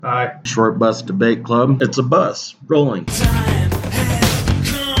Hi. Short Bus Debate Club. It's a bus rolling. I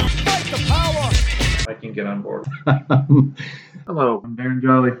can get on board. Hello, I'm Darren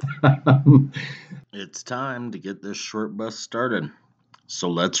Jolly. It's time to get this short bus started.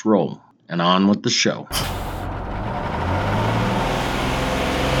 So let's roll and on with the show.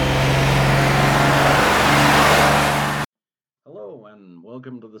 Hello and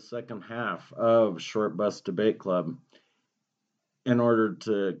welcome to the second half of Short Bus Debate Club. In order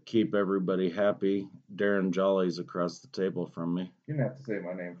to keep everybody happy, Darren Jolly's across the table from me. You're gonna have to say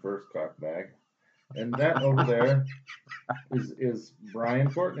my name first, cockbag. And that over there is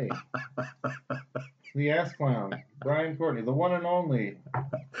Brian Courtney, the ass clown. Brian Courtney, the one and only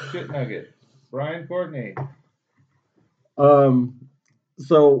shit nugget. Brian Courtney.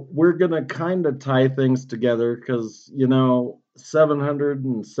 So we're gonna kind of tie things together because 700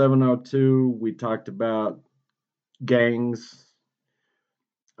 and 702 we talked about gangs.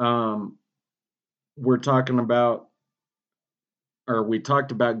 We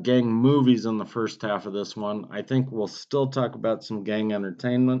talked about gang movies in the first half of this one. I think we'll still talk about some gang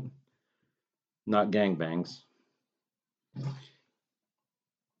entertainment, not gangbangs,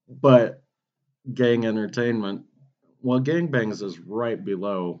 but gang entertainment. Well, gangbangs is right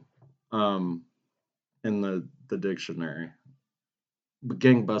below in the dictionary, but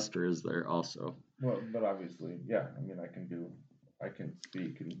gangbuster is there also. Well, but obviously, yeah. I mean, I can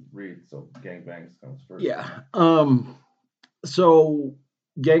speak and read, so gangbangs comes first. Yeah. So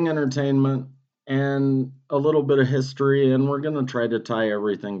gang entertainment and a little bit of history, and we're gonna try to tie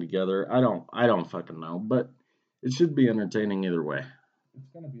everything together. I don't fucking know, but it should be entertaining either way. It's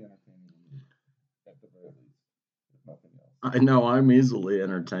gonna be entertaining at the very least, if nothing else. I know I'm easily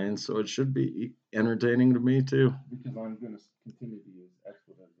entertained, so it should be entertaining to me too. Because I'm gonna continue to use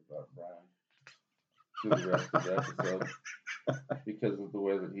expletives about Brian through the rest of the episode because of the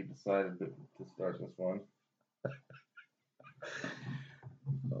way that he decided to start this one.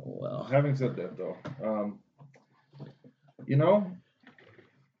 Oh, well. Having said that, though,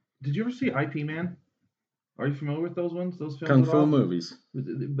 did you ever see IP Man? Are you familiar with those ones? Those films? Kung Fu movies.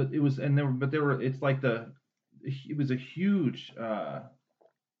 But it was, and they were. It's like it was a huge.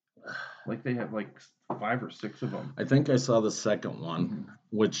 Like they have like 5 or 6 of them. I think I saw the second one,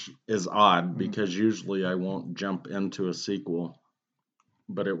 which is odd because usually I won't jump into a sequel,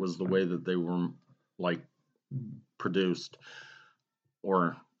 but it was the way that they were like produced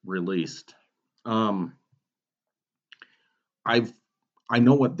or released. I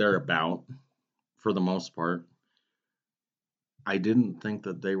know what they're about for the most part. I didn't think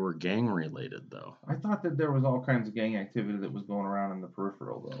that they were gang related though. I thought that there was all kinds of gang activity that was going around in the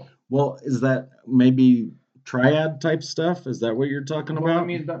peripheral though. Well, is that maybe triad type stuff? Is that what you're talking about? I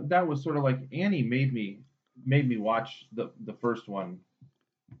mean, that was sort of like Annie made me watch the first one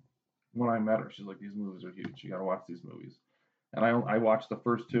when I met her. She's like, these movies are huge. You got to watch these movies. And I watched the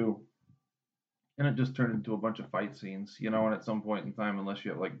first 2, and it just turned into a bunch of fight scenes, and at some point in time, unless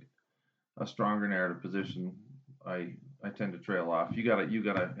you have like a stronger narrative position, I tend to trail off. You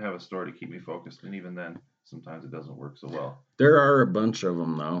gotta have a story to keep me focused, and even then, sometimes it doesn't work so well. There are a bunch of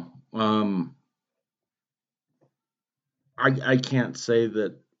them though. I can't say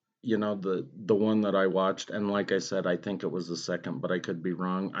that the one that I watched, and like I said, I think it was the second, but I could be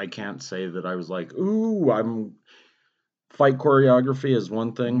wrong. I can't say that I was like, ooh, fight choreography is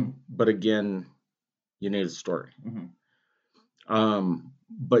one thing, but again, you need a story.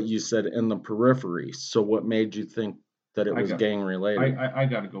 But you said in the periphery. So what made you think that it was gang related? I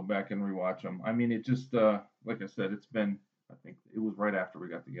got to go back and rewatch them. I mean, it just like I said, it's been, I think it was right after we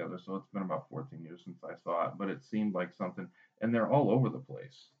got together, so it's been about 14 years since I saw it. But it seemed like something, and they're all over the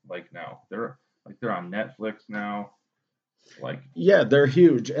place. Like now, they're on Netflix now. Like, yeah, they're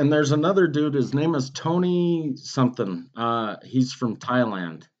huge. And there's another dude. His name is Tony something. He's from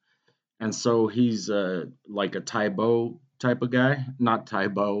Thailand, and so he's like a Taibo type of guy. Not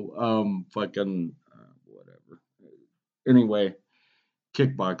Taibo. Fucking whatever. Anyway,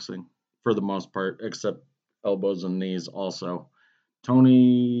 kickboxing for the most part, except elbows and knees also.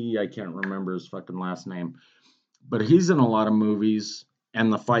 Tony, I can't remember his fucking last name, but he's in a lot of movies,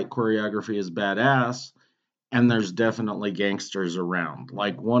 and the fight choreography is badass, and there's definitely gangsters around.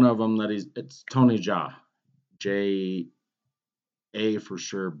 Like one of them it's Tony Jaa, J-A for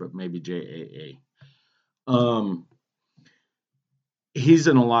sure, but maybe J-A-A. He's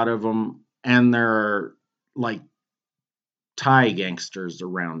in a lot of them, and there are like Thai gangsters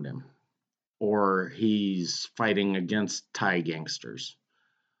around him, or he's fighting against Thai gangsters.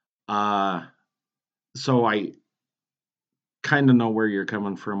 So kind of know where you're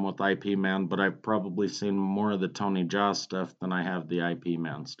coming from with IP Man, but I've probably seen more of the Tony Jaa stuff than I have the IP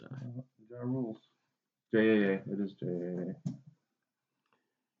Man stuff. Ja rules. JAA. It is JAA.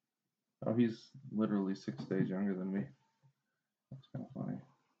 Oh, he's literally 6 days younger than me. That's kind of funny.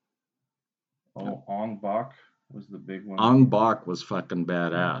 Oh, Ong Bak was the big one. Ong Bak was fucking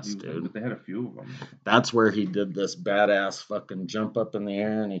badass, dude. But they had a few of them. That's where he did this badass fucking jump up in the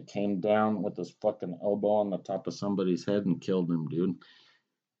air and he came down with his fucking elbow on the top of somebody's head and killed him, dude.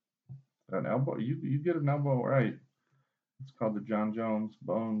 An elbow? You get an elbow right. It's called the John Jones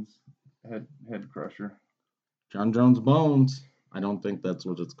Bones head crusher. John Jones Bones. I don't think that's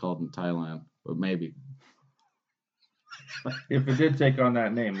what it's called in Thailand, but maybe. If it did take on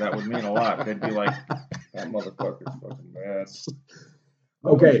that name, that would mean a lot. They'd be like, that motherfucker's fucking bad.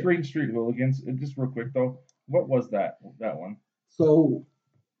 Okay. Green Street Hooligans. Just real quick though, what was that one? So,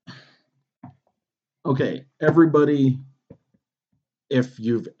 okay, everybody, if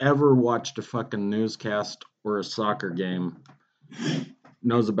you've ever watched a fucking newscast or a soccer game,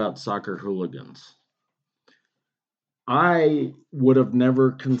 knows about soccer hooligans. I would have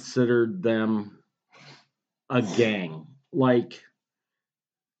never considered them a gang. Like,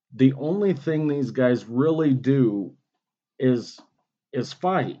 the only thing these guys really do is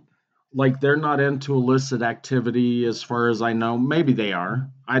fight. Like, they're not into illicit activity as far as I know. Maybe they are.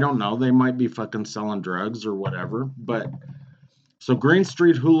 I don't know. They might be fucking selling drugs or whatever. But so Green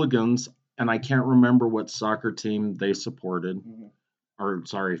Street Hooligans, and I can't remember what soccer team they supported, or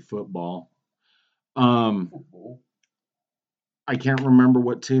sorry, football. I can't remember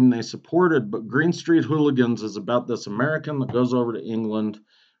what team they supported, but Green Street Hooligans is about this American that goes over to England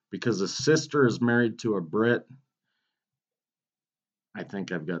because his sister is married to a Brit. I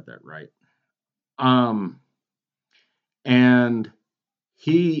think I've got that right. And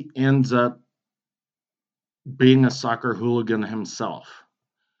he ends up being a soccer hooligan himself.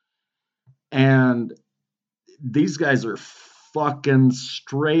 And these guys are fucking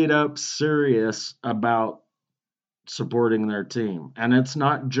straight up serious about supporting their team. And it's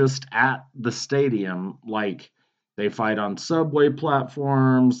not just at the stadium. Like, they fight on subway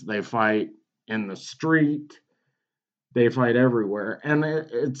platforms, they fight in the street, they fight everywhere. And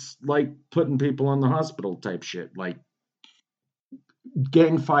it's like putting people in the hospital type shit. Like,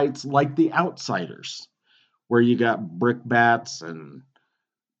 gang fights like The Outsiders, where you got brickbats and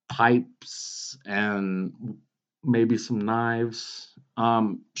pipes and maybe some knives,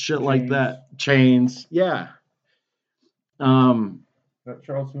 shit Chains. like that. Chains, yeah. That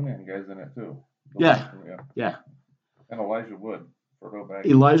Charles Hunan guy's in it too. Yeah. And Elijah Wood.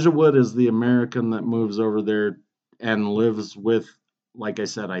 Elijah Wood is the American that moves over there and lives with, like I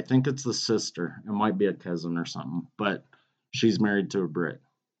said, I think it's the sister. It might be a cousin or something, but she's married to a Brit.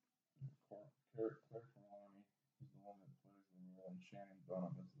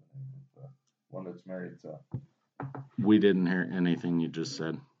 One that's married to. We didn't hear anything you just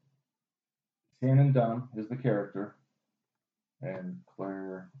said. Shannon Dunham is the character, and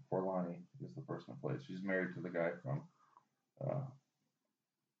Claire Forlani is the person who plays. She's married to the guy from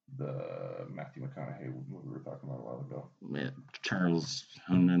the Matthew McConaughey movie we were talking about a while ago. Yeah, Charles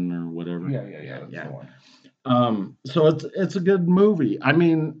Hunnam or whatever. Yeah. That's the one. So it's a good movie. I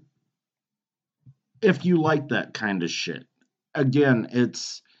mean, if you like that kind of shit, again,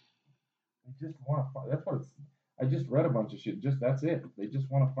 it's. They just want to fight. That's what it's. I just read a bunch of shit. That's it. They just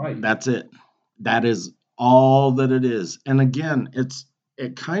want to fight. That's it. That is all that it is. And again,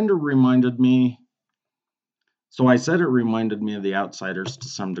 it kind of reminded me. So I said it reminded me of The Outsiders to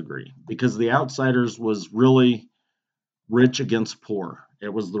some degree, because The Outsiders was really rich against poor.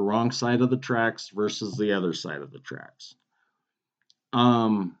 It was the wrong side of the tracks versus the other side of the tracks.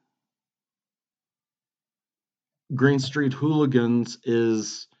 Green Street Hooligans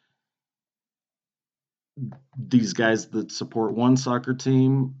is these guys that support one soccer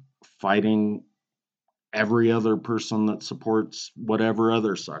team fighting every other person that supports whatever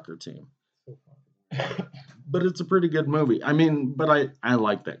other soccer team. But it's a pretty good movie. I mean, but I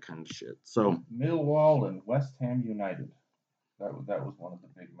like that kind of shit. So Millwall and West Ham United. That was one of the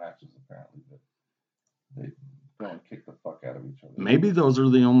big matches apparently that they go and kick the fuck out of each other. Maybe those are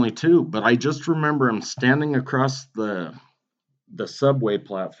the only two, but I just remember him standing across the subway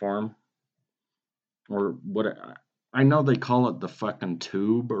platform, or what I know they call it the fucking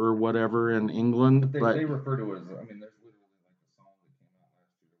tube or whatever in England, but they refer to it as, I mean, there's literally like a song that came out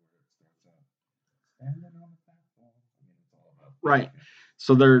last year where it starts out standing on the platform. I mean, it's all about right.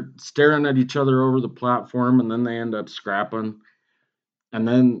 So they're staring at each other over the platform, and then they end up scrapping. And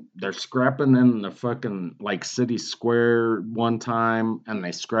then they're scrapping in the fucking like city square one time, and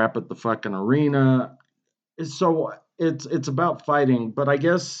they scrap at the fucking arena. So it's about fighting, but I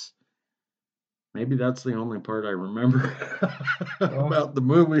guess maybe that's the only part I remember Well, about the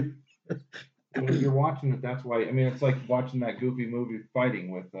movie. when you're watching it, that's why. I mean, it's like watching that goofy movie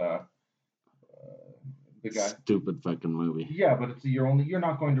fighting with the guy. Stupid fucking movie. Yeah, but you're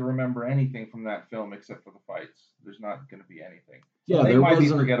not going to remember anything from that film except for the fights. There's not going to be anything. Yeah, They there might be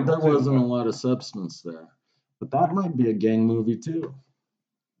wasn't forgettable there too, wasn't a but lot of substance there. But that might be a gang movie too.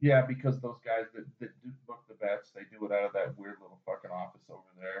 yeah, because those guys that do book the bets, they do it out of that weird little fucking office over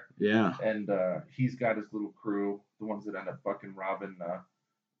there. Yeah. And he's got his little crew, the ones that end up fucking robbing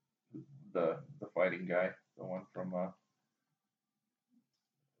the fighting guy, the one from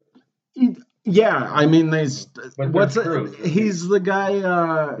Yeah, I mean but what's there's it? crews. He's the guy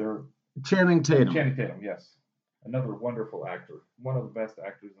They're Channing Tatum. Channing Tatum, yes, another wonderful actor, one of the best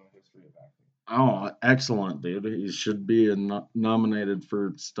actors in the history of acting. Oh, excellent, dude. He should be nominated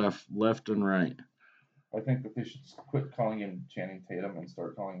for stuff left and right. I think that they should quit calling him Channing Tatum and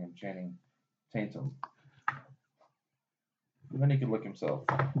start calling him Channing Tatum. And then he could lick himself.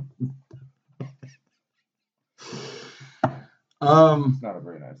 It's not a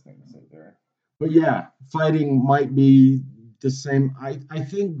very nice thing to say there. But yeah, fighting might be the same. I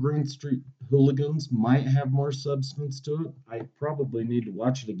think Green Street Hooligans might have more substance to it. I probably need to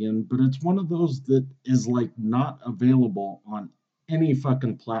watch it again, but it's one of those that is like not available on any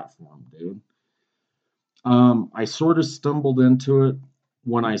fucking platform, dude. I sort of stumbled into it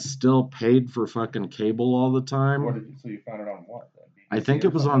when I still paid for fucking cable all the time. So you found it on what? I think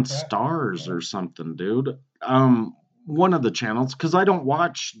it was on Stars or something, dude. One of the channels, because I don't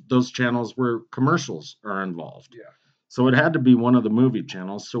watch those channels where commercials are involved. Yeah. So it had to be one of the movie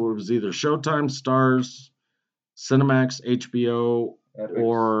channels. So it was either Showtime, Stars, Cinemax, HBO,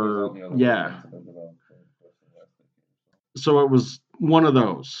 or yeah. So it was one of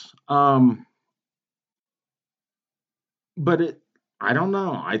those. But I don't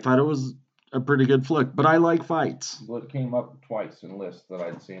know. I thought it was a pretty good flick, but I like fights. Well, it came up twice in lists that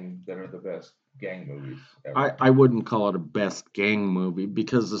I'd seen that are the best gang movies ever. I wouldn't call it a best gang movie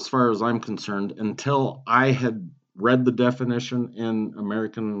because, as far as I'm concerned, until I had read the definition in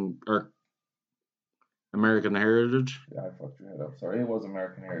American Heritage. Yeah, I fucked your head up. Sorry, it was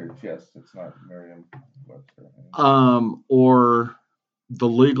American Heritage. Yes, it's not Merriam-Webster. Or the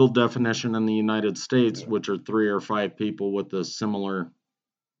legal definition in the United States, which are 3 or 5 people with a similar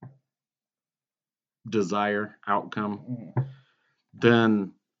desire outcome,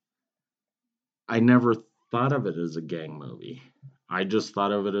 then I never thought of it as a gang movie. I just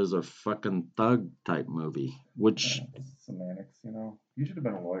thought of it as a fucking thug type movie, which semantics, you should have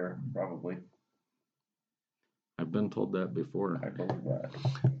been a lawyer, probably. I've been told that before. I believe that.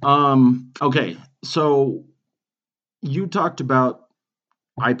 Okay, so you talked about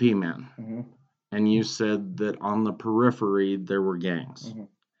IP Man, and you said that on the periphery there were gangs.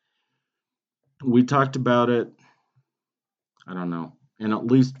 We talked about it, I don't know, in at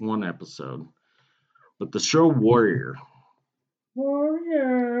least one episode. But the show Warrior.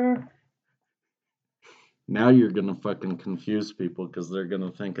 Now you're gonna fucking confuse people because they're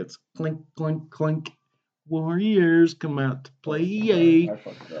gonna think it's clink, clink, clink. Warriors come out to play.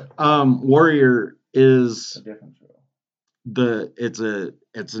 Warrior is a different show.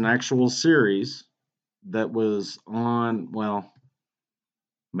 It's an actual series that was on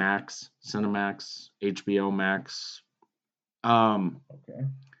Max, Cinemax, HBO Max. Okay.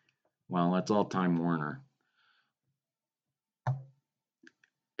 Well, that's all Time Warner.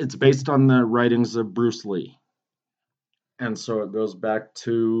 It's based on the writings of Bruce Lee. And so it goes back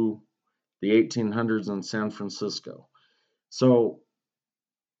to the 1800s in San Francisco. So,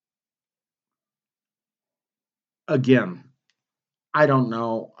 again, I don't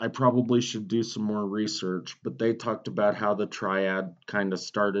know. I probably should do some more research, but they talked about how the triad kind of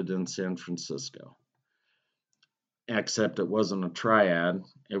started in San Francisco. Except it wasn't a triad.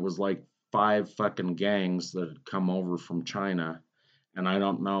 It was like 5 fucking gangs that had come over from China. And I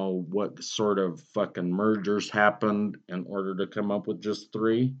don't know what sort of fucking mergers happened in order to come up with just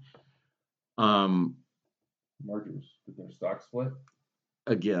 3. Mergers. Did their stock split?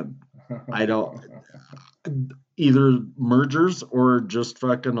 Again, I don't. Either mergers or just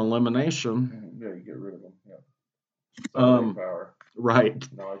fucking elimination. Yeah, you get rid of them. Yeah. Power. Right.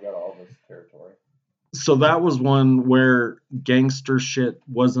 Now I got all this territory. So that was one where gangster shit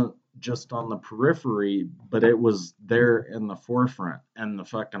wasn't just on the periphery, but it was there in the forefront, and the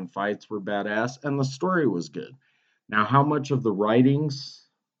fucking fights were badass, and the story was good. Now, how much of the writings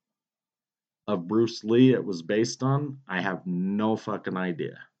of Bruce Lee it was based on, I have no fucking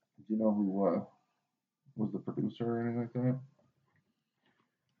idea. Do you know who was the producer or anything like that?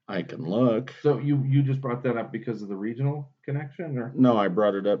 I can look. So you just brought that up because of the regional connection, or? No, I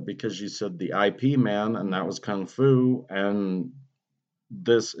brought it up because you said the IP man, and that was kung fu, and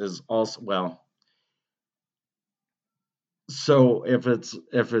this is also, well. So if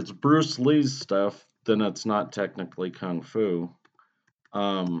it's Bruce Lee's stuff, then it's not technically kung fu.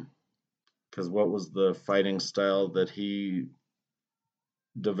 Because what was the fighting style that he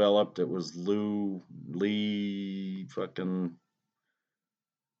developed? It was Lee fucking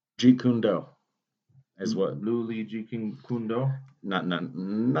Jeet Kune Do is what. Lu Li Ji Kundo.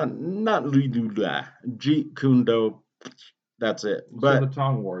 Not Lee Dula. Jeet Kune Do. That's it. So the But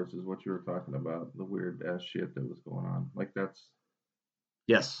Tong Wars is what you were talking about, the weird ass shit that was going on. Like that's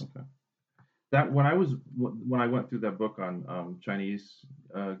yes, okay. That when I went through that book on Chinese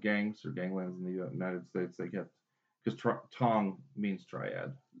gangs or ganglands in the United States, they get because Tong means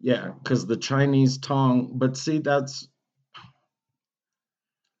triad. yeah, So because the Chinese Tong. But see, that's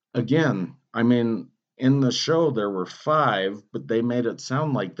again. I mean, in the show there were five, but they made it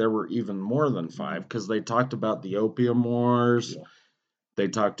sound like there were even more than five because they talked about the Opium Wars. yeah. They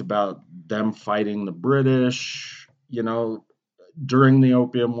talked about them fighting the British. During the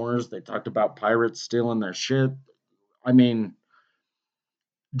Opium Wars, they talked about pirates stealing their shit. I mean,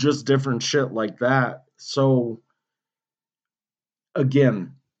 just different shit like that. So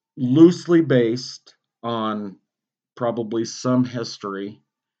again, loosely based on probably some history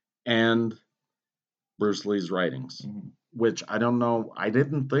and Bruce Lee's writings, Mm-hmm. which I don't know. I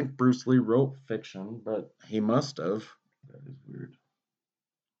didn't think Bruce Lee wrote fiction, but he must have. That is weird.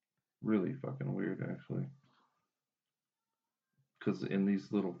 Really fucking weird, actually. Because in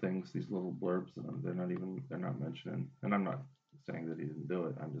these little things, these little blurbs, they're not mentioning. And I'm not saying that he didn't do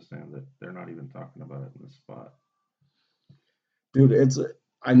it. I'm just saying that they're not even talking about it in this spot. Dude,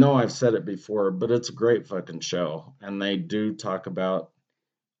 I know I've said it before, but it's a great fucking show. And they do talk about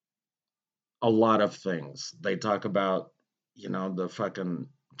a lot of things. They talk about, the fucking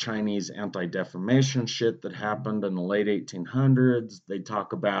Chinese anti defamation shit that happened in the late 1800s. They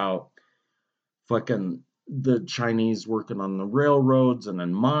talk about fucking the Chinese working on the railroads and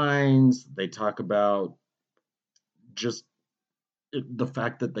in mines. They talk about just the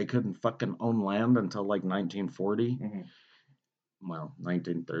fact that they couldn't fucking own land until like 1940. Mm-hmm. Well,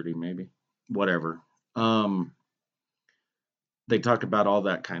 1930 maybe. Whatever. Um, they talk about all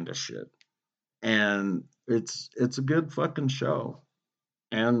that kind of shit. And it's a good fucking show.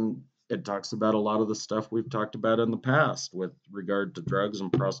 And it talks about a lot of the stuff we've talked about in the past with regard to drugs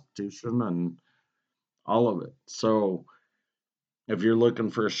and prostitution and all of it. So if you're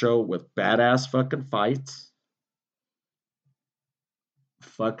looking for a show with badass fucking fights,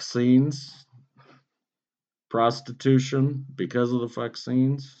 fuck scenes, prostitution because of the fuck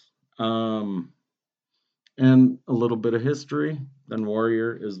scenes, and a little bit of history, then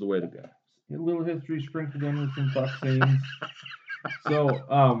Warrior is the way to go. A little history sprinkled in with some fuck scenes.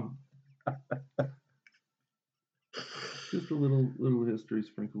 So, just a little history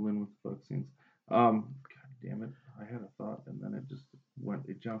sprinkled in with fuck scenes. God damn it! I had a thought and then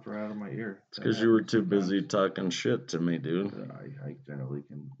it jumped right out of my ear. It's because you were too busy talking shit to me, dude. I generally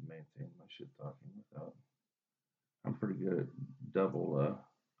can maintain my shit talking without. I'm pretty good at double.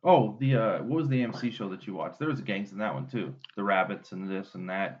 Oh, the what was the AMC show that you watched? There was gangs in that one too. The rabbits and this and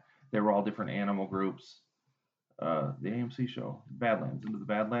that. They were all different animal groups. The AMC show, Badlands, Into the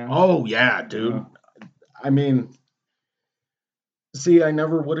Badlands. Oh yeah, dude. I mean, see, I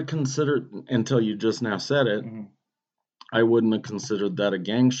never would have considered until you just now said it. Mm-hmm. I wouldn't have considered that a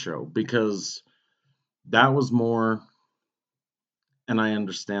gang show because that was more, and I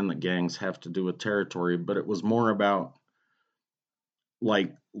understand that gangs have to do with territory, but it was more about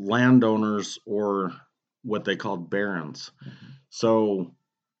like landowners or what they called barons. Mm-hmm. So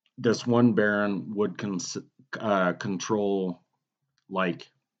this one baron would control like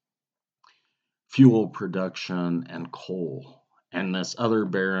fuel production and coal, and this other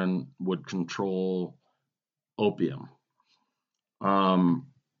baron would control opium.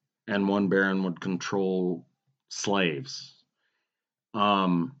 And one baron would control slaves.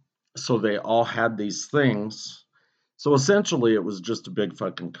 Um, so they all had these things. So essentially, it was just a big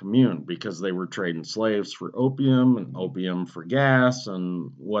fucking commune because they were trading slaves for opium and opium for gas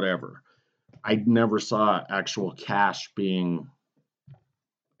and whatever. I never saw actual cash being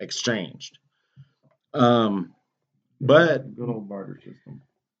exchanged. But good old barter system.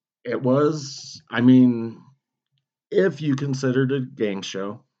 it was, I mean, if you considered it a gang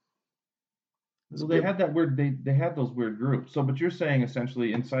show. Well, they had that weird. They had those weird groups. So, but you're saying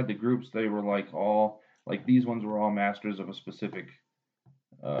essentially inside the groups they were like all like these ones were all masters of a specific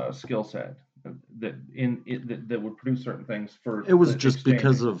skill set. that would produce certain things for It was the just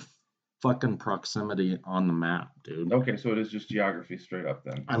because exchanging. of fucking proximity on the map, dude. Okay, so it is just geography straight up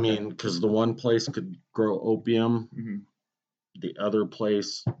then. I Okay. mean, because the one place could grow opium, Hmm. the other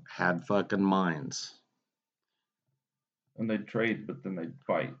place had fucking mines. And they'd trade, but then they'd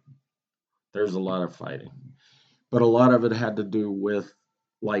fight. There's a lot of fighting. But a lot of it had to do with,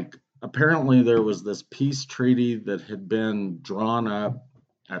 like, apparently there was this peace treaty that had been drawn up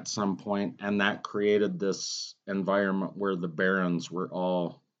at some point, and that created this environment where the barons were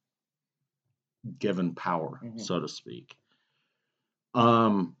all given power, Hmm. so to speak.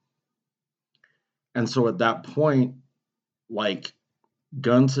 Um, and so at that point, like,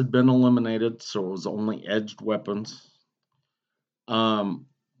 guns had been eliminated, so it was only edged weapons. Um,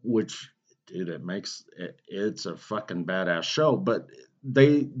 which, dude, it's a fucking badass show. But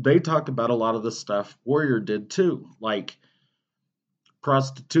they talk about a lot of the stuff Warrior did too. Like,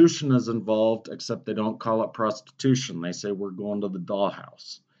 prostitution is involved, except they don't call it prostitution. They say we're going to the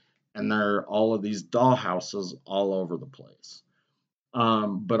dollhouse, and there are all of these dollhouses all over the place.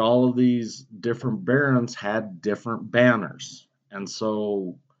 But all of these different barons had different banners, and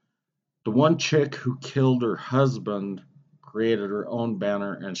so the one chick who killed her husband created her own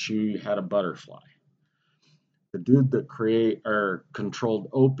banner, and she had a butterfly. The dude that create or controlled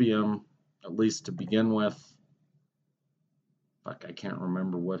opium, at least to begin with, fuck, I can't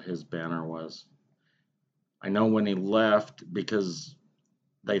remember what his banner was. I know when he left, because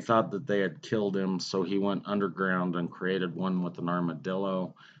they thought that they had killed him, so he went underground and created one with an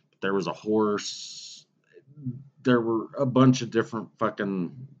armadillo. There was a horse. There were a bunch of different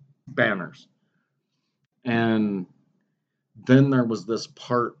fucking banners. And then there was this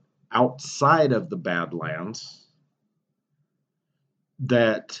part outside of the Badlands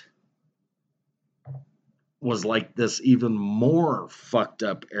that was like this even more fucked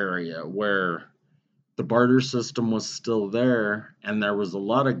up area where the barter system was still there, and there was a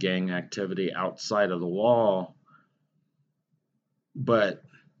lot of gang activity outside of the wall. But,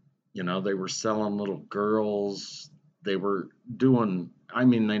 they were selling little girls. They were doing, I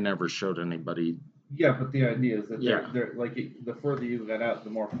mean, they never showed anybody. Yeah, but the idea is that Yeah. they're like the further you got out, the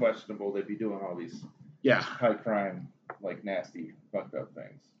more questionable they'd be doing all these Yeah. high crime, like nasty, fucked up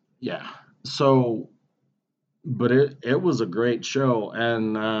things. Yeah. So, but it was a great show.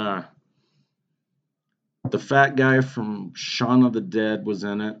 And the fat guy from Shaun of the Dead was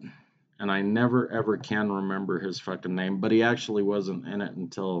in it. And I never ever can remember his fucking name, but he actually wasn't in it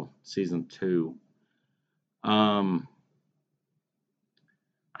until season 2. I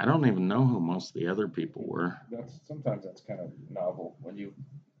don't even know who most of the other people were. Sometimes that's kind of novel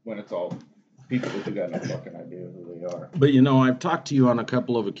when it's all people that you got no fucking idea who they are. But I've talked to you on a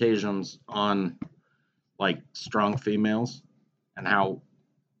couple of occasions on, like, strong females and how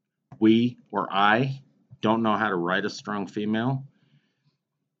we or I don't know how to write a strong female.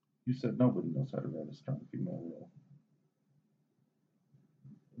 You said nobody knows how to write a strong female role.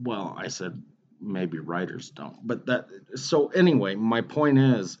 Well, I said maybe writers don't. But so anyway, my point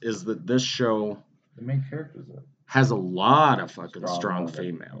is that this show, the main characters has a lot of fucking strong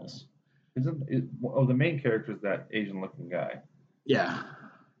females. Yeah. The main character is that Asian looking guy. Yeah.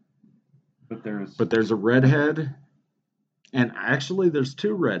 But there's a redhead, and actually there's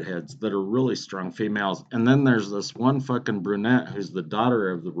 2 redheads that are really strong females, and then there's this one fucking brunette who's the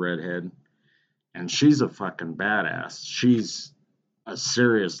daughter of the redhead, and she's a fucking badass. She's a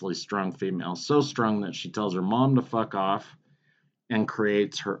seriously strong female, so strong that she tells her mom to fuck off and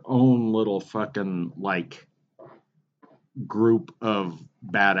creates her own little fucking, like, group of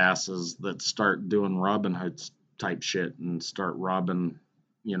badasses that start doing Robin Hood type shit and start robbing,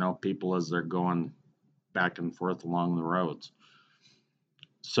 people as they're going back and forth along the roads.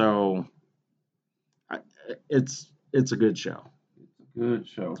 So it's a good show. It's a good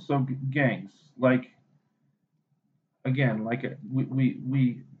show. So gangs, like, again, like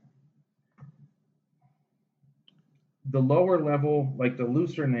we the lower level, like the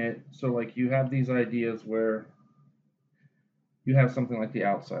looser knit. So like you have these ideas where you have something like the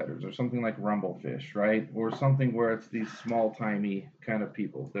Outsiders or something like Rumblefish, right? Or something where it's these small timey kind of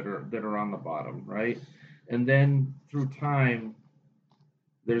people that are on the bottom, right? And then through time,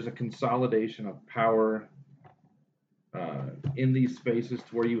 there's a consolidation of power in these spaces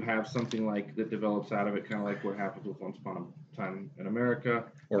to where you have something like that develops out of it, kind of like what happens with Once Upon a Time in America,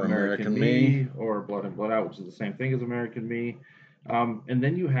 or American Me, or Blood and Blood Out, which is the same thing as American Me. And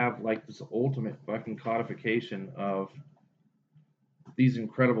then you have like this ultimate fucking codification of these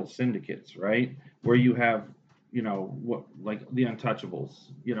incredible syndicates, right? Where you have, what, like the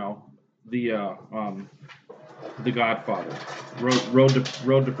Untouchables, the The Godfather, Road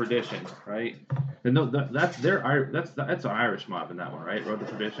to Perdition, right? And no, that's an Irish mob in that one, right? Road to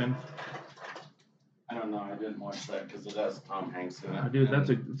Perdition. I don't know. I didn't watch that because it has Tom Hanks in it. Dude,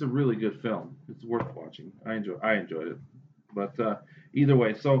 it's a really good film. It's worth watching. I enjoyed it. But either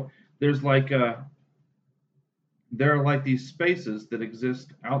way, so there's like there are like these spaces that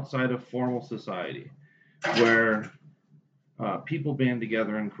exist outside of formal society where people band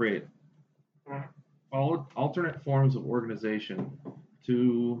together and create alternate forms of organization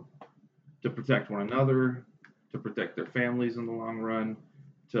to protect one another, to protect their families in the long run,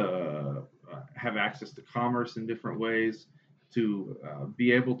 to have access to commerce in different ways, to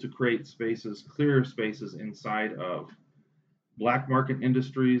be able to create spaces, clearer spaces inside of black market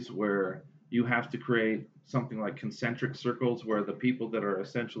industries where you have to create something like concentric circles where the people that are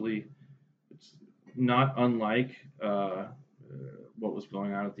essentially, it's not unlike what was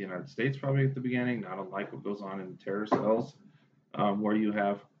going on at the United States probably at the beginning, not unlike what goes on in terror cells, where you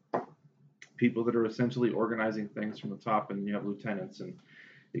have people that are essentially organizing things from the top, and you have lieutenants, and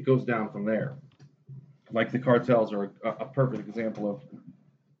it goes down from there. Like the cartels are a perfect example of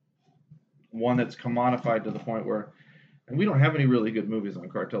one that's commodified to the point where, and we don't have any really good movies on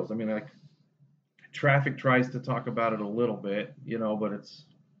cartels. I mean, like Traffic tries to talk about it a little bit, but it's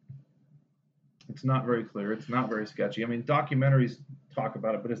not very clear. It's not very sketchy. I mean, documentaries talk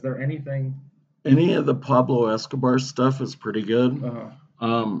about it, but is there anything? Any of the Pablo Escobar stuff is pretty good. Uh,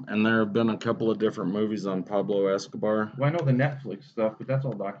 And there have been a couple of different movies on Pablo Escobar. well, I know the Netflix stuff, but that's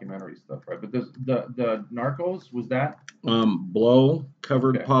all documentary stuff, right? But the Narcos, was that? Blow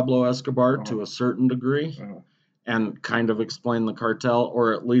covered Okay. Pablo Escobar Uh-huh. to a certain degree. Uh-huh. And kind of explain the cartel,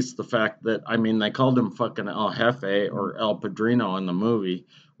 or at least the fact that, I mean, they called him fucking El Jefe or El Padrino in the movie,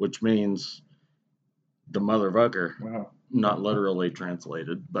 which means the motherfucker, Uh-huh. not literally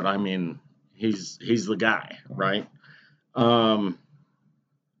translated, but I mean, he's the guy, Uh-huh. right?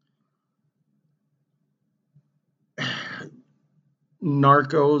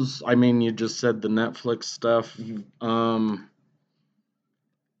 Narcos, I mean, you just said the Netflix stuff. Mm-hmm.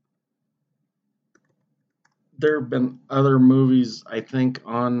 There have been other movies, I think,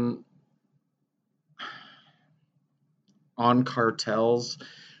 on cartels,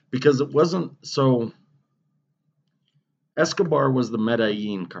 because it wasn't so. Escobar was the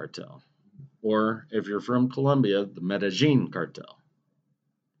Medellin cartel, or if you're from Colombia, the Medellin cartel,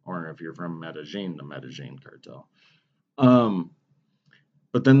 or if you're from Medellin, the Medellin cartel.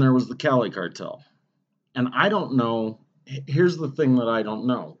 But then there was the Cali cartel, and I don't know. Here's the thing that I don't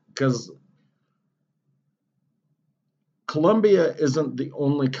know, because Colombia isn't the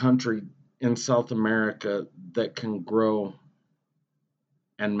only country in South America that can grow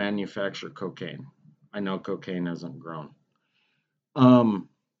and manufacture cocaine. I know cocaine isn't grown. You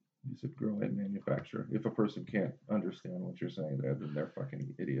said grow and manufacture. If a person can't understand what you're saying, then they're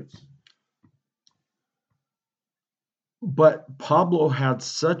fucking idiots. But Pablo had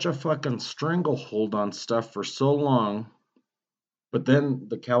such a fucking stranglehold on stuff for so long. But then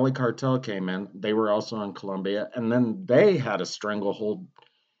the Cali cartel came in. They were also in Colombia. And then they had a stranglehold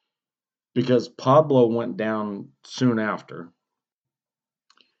because Pablo went down soon after.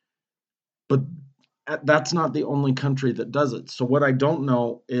 But that's not the only country that does it. So what I don't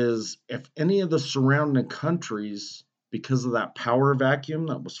know is if any of the surrounding countries, because of that power vacuum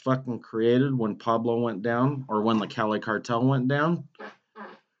that was fucking created when Pablo went down or when the Cali cartel went down,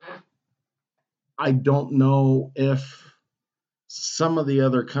 I don't know if some of the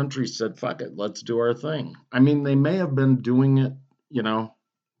other countries said, fuck it, let's do our thing. I mean, they may have been doing it,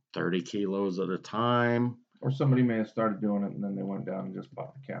 30 kilos at a time. Or somebody may have started doing it and then they went down and just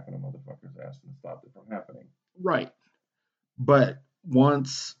popped the cap in a motherfucker's ass and stopped it from happening. Right. But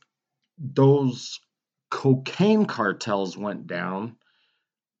once those cocaine cartels went down,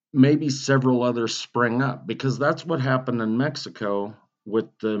 maybe several others sprang up, because that's what happened in Mexico with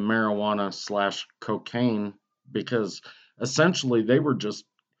the marijuana / cocaine, because essentially they were just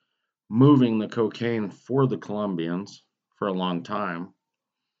moving the cocaine for the Colombians for a long time.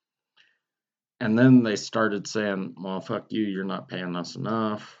 And then they started saying, well, fuck you, you're not paying us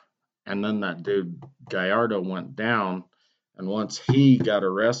enough. And then that dude Gallardo went down, and once he got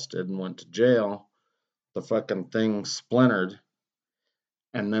arrested and went to jail, the fucking thing splintered.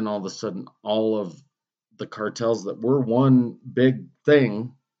 And then all of a sudden, all of the cartels that were one big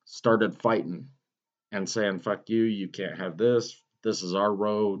thing started fighting and saying, fuck you, you can't have this. This is our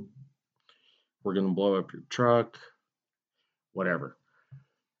road. We're going to blow up your truck, whatever.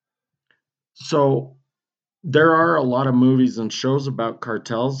 So there are a lot of movies and shows about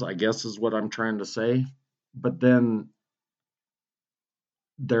cartels, I guess is what I'm trying to say. But then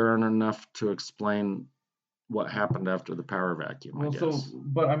there aren't enough to explain what happened after the power vacuum, I Well, so, guess.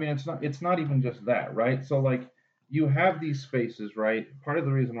 but I mean, it's not even just that, right? So like, you have these spaces, right? Part of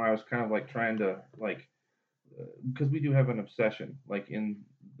the reason why I was kind of like trying to like, because we do have an obsession, like in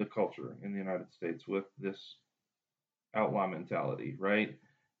the culture in the United States, with this outlaw mentality, right?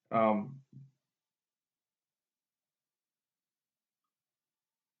 Um,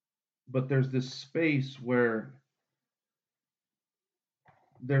 but there's this space where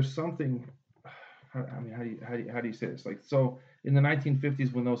there's something. I mean, how do you say this? Like, so in the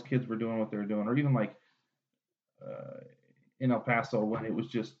 1950s, when those kids were doing what they were doing, or even like uh, in El Paso, when it was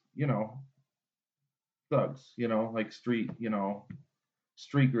just thugs, like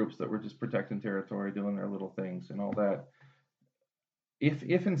street groups that were just protecting territory, doing their little things and all that. If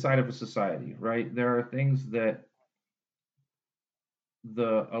inside of a society, right, there are things that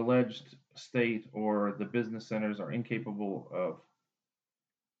the alleged state or the business centers are incapable of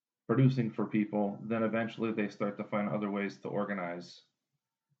producing for people, then eventually they start to find other ways to organize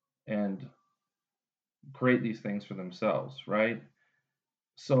and create these things for themselves, right?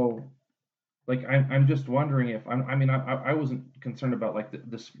 So, like, I'm just wondering if I mean, I wasn't concerned about like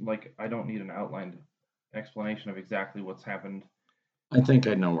this, like, I don't need an outlined explanation of exactly what's happened. I think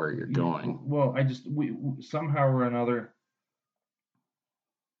I know where you're going. Well, I just somehow or another.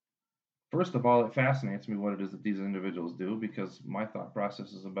 First of all, it fascinates me what it is that these individuals do, because my thought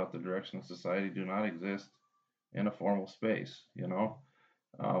processes about the direction of society do not exist in a formal space.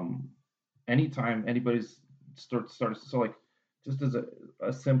 Um, Anytime anybody's started, so like, just as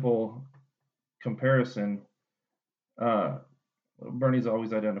a simple comparison, uh, Bernie's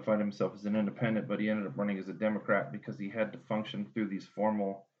always identified himself as an independent, but he ended up running as a Democrat because he had to function through these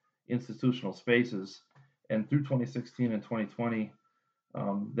formal institutional spaces. And through 2016 and 2020,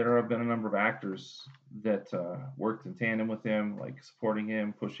 there have been a number of actors that worked in tandem with him, like supporting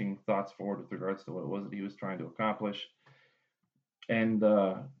him, pushing thoughts forward with regards to what it was that he was trying to accomplish. And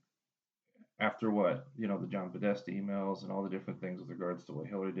after what, the John Podesta emails and all the different things with regards to what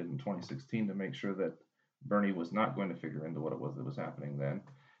Hillary did in 2016 to make sure that Bernie was not going to figure into what it was that was happening then,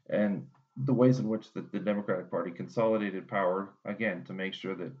 and the ways in which the Democratic Party consolidated power again to make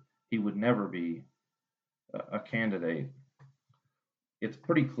sure that he would never be a candidate. It's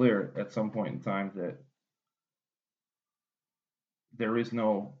pretty clear at some point in time that there is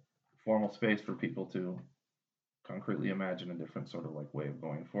no formal space for people to concretely imagine a different sort of like way of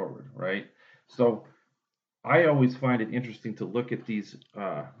going forward, right? So I always find it interesting to look at these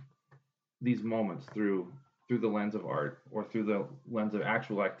moments through the lens of art or through the lens of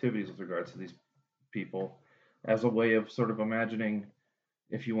actual activities with regards to these people, as a way of sort of imagining,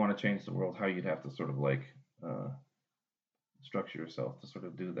 if you want to change the world, how you'd have to sort of like uh, structure yourself to sort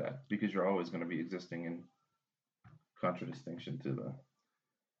of do that, because you're always going to be existing in contradistinction to the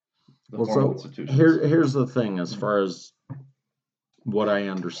Well, formal so institutions. here's the thing as Mhm. far as what I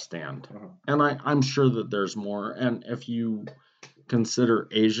understand. Uh-huh. And I'm sure that there's more. And if you consider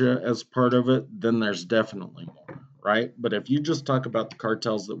Asia as part of it, then there's definitely more, right? But if you just talk about the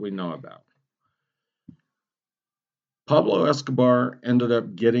cartels that we know about, Pablo Escobar ended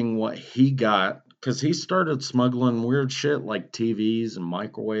up getting what he got because he started smuggling weird shit like TVs and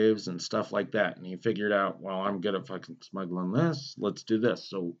microwaves and stuff like that. And he figured out, well, I'm good at fucking smuggling this. Let's do this.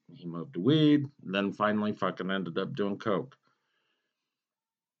 So he moved to weed, then finally fucking ended up doing coke.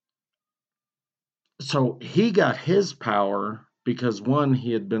 So he got his power because one,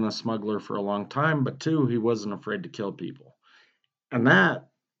 he had been a smuggler for a long time, but two, he wasn't afraid to kill people. And that,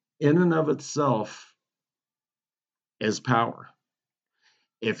 in and of itself, is power.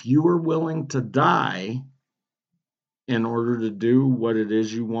 If you are willing to die in order to do what it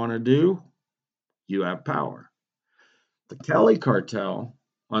is you want to do, you have power. The Cali cartel,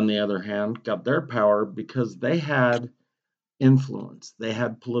 on the other hand, got their power because they had influence, they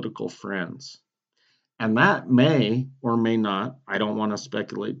had political friends. And that may or may not, I don't want to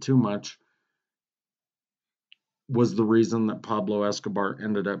speculate too much, was the reason that Pablo Escobar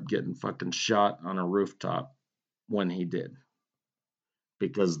ended up getting fucking shot on a rooftop when he did,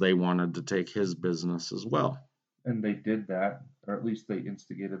 because they wanted to take his business as well. And they did that, or at least they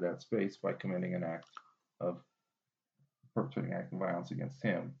instigated that space by committing an act of perpetrating an act of violence against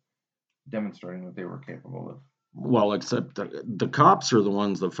him, demonstrating that they were capable of. Well, except the cops are the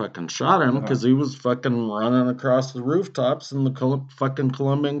ones that fucking shot him Uh-huh. because he was fucking running across the rooftops and the fucking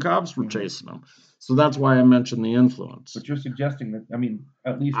Colombian cops were Mhm. chasing him. So that's why I mentioned the influence. But you're suggesting that, I mean,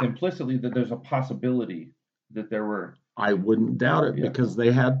 at least I, implicitly, that there's a possibility that there were. I wouldn't doubt it Yeah, because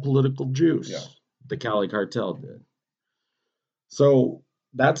they had political yeah. juice. The Cali cartel did. So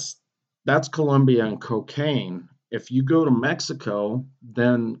that's that's Colombia and cocaine. If you go to Mexico,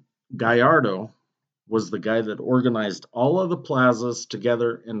 then Gallardo, was the guy that organized all of the plazas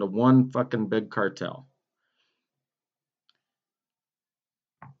together into one fucking big cartel.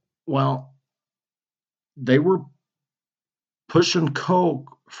 Well, they were pushing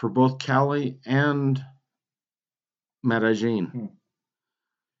coke for both Cali and Medellin.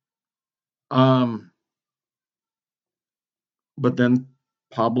 But then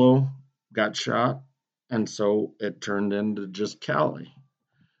Pablo got shot, and so it turned into just Cali.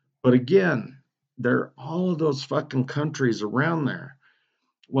 But again, there are all of those fucking countries around there.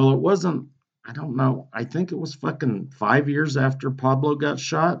 Well, it wasn't, I don't know, I think it was fucking 5 years after Pablo got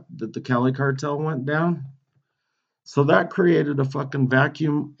shot that the Cali cartel went down. So that created a fucking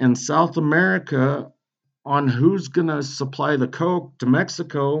vacuum in South America on who's going to supply the coke to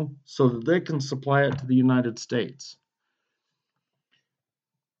Mexico so that they can supply it to the United States.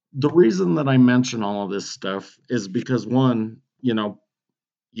 The reason that I mention all of this stuff is because, one,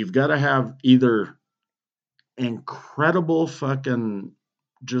 you've got to have either incredible fucking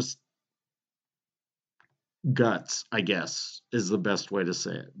just guts, I guess, is the best way to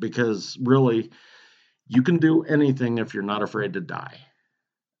say it. Because really, you can do anything if you're not afraid to die.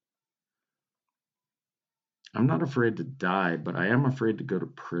 I'm not afraid to die, but I am afraid to go to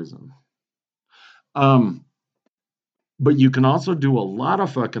prison. But you can also do a lot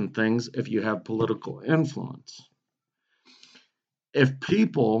of fucking things if you have political influence. If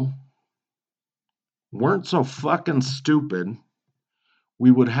people weren't so fucking stupid,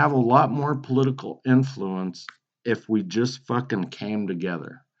 we would have a lot more political influence if we just fucking came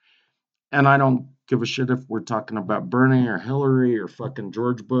together. And I don't give a shit if we're talking about Bernie or Hillary or fucking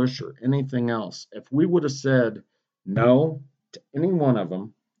George Bush or anything else. If we would have said no to any one of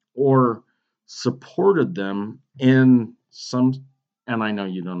them or supported them in some, and I know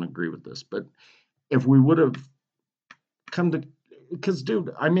you don't agree with this, but if we would have come to, because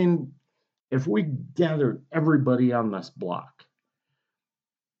dude, I mean, if we gathered everybody on this block,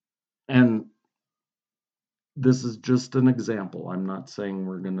 and this is just an example, I'm not saying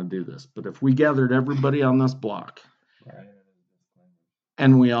we're going to do this, but if we gathered everybody on this block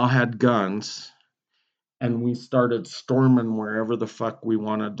and we all had guns and we started storming wherever the fuck we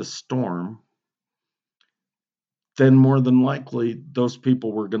wanted to storm, then more than likely those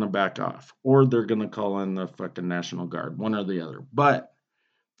people were going to back off or they're going to call in the fucking National Guard, one or the other. But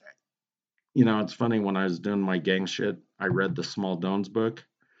it's funny, when I was doing my gang shit, I read the Small Dones book,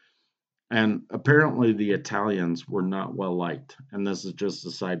 and apparently the Italians were not well liked. And this is just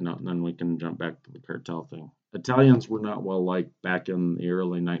a side note, and then we can jump back to the cartel thing. Italians were not well liked back in the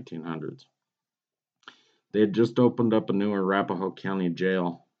early 1900s. They had just opened up a new Arapahoe County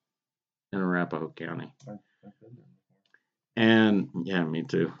jail in Arapahoe County. And yeah, me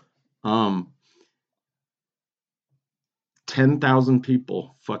too. 10,000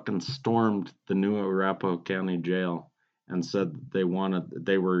 people fucking stormed the new Arapahoe County jail and said they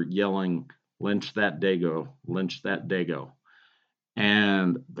were yelling, "Lynch that Dago, lynch that Dago."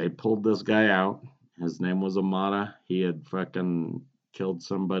 And they pulled this guy out. His name was Amata. He had fucking killed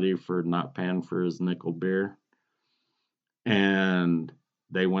somebody for not paying for his nickel beer. And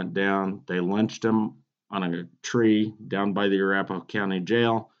they went down, they lynched him on a tree down by the Arapahoe County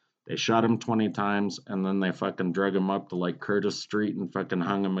jail. They shot him 20 times, and then they fucking drug him up to like Curtis Street and fucking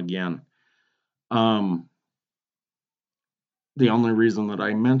hung him again. The only reason that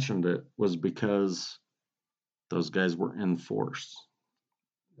I mentioned it was because those guys were in force.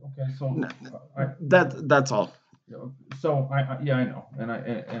 Okay, so that's all. So I know,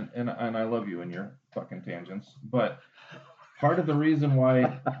 and I love you and your fucking tangents, but part of the reason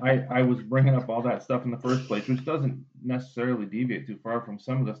why I was bringing up all that stuff in the first place, which doesn't necessarily deviate too far from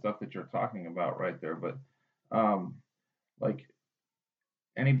some of the stuff that you're talking about right there, but like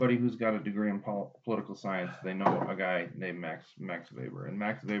anybody who's got a degree in political science, they know a guy named Max Weber, and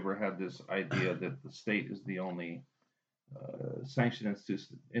Max Weber had this idea that the state is the only sanctioned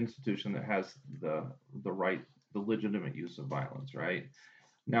institution that has the legitimate use of violence, right?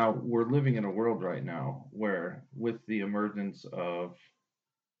 Now, we're living in a world right now where, with the emergence of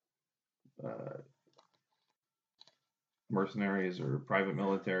mercenaries or private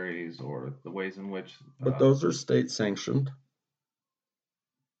militaries, or the ways in which but those are state sanctioned.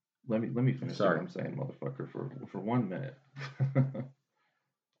 Let me finish what I'm saying, motherfucker, for 1 minute.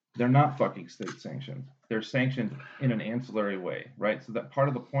 They're not fucking state sanctioned. They're sanctioned in an ancillary way, right? So that part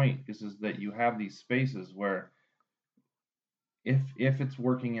of the point is that you have these spaces where, if it's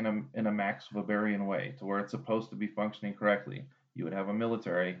working in a Max Weberian way, to where it's supposed to be functioning correctly, you would have a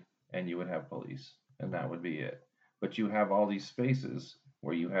military and you would have police, and that would be it. But you have all these spaces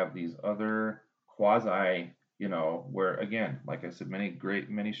where you have these other quasi, where, again, like I said,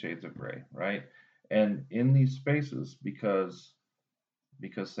 many shades of gray, right? And in these spaces, because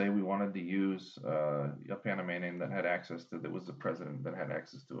say we wanted to use a Panamanian that was the president that had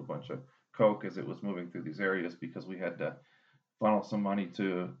access to a bunch of coke as it was moving through these areas, because we had to funnel some money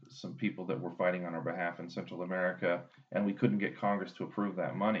to some people that were fighting on our behalf in Central America, and we couldn't get Congress to approve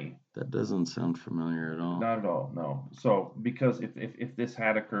that money. That doesn't sound familiar at all. Not at all, no. So because if this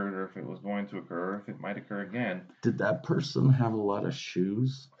had occurred, or if it was going to occur, or if it might occur again. Did that person have a lot of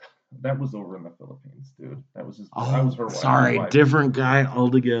shoes? That was over in the Philippines, dude. That was that was her wife. Sorry, different guy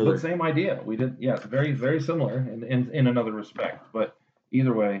altogether. But same idea. We did, yeah, very, very similar in another respect. But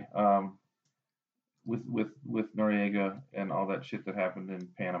either way, with Noriega and all that shit that happened in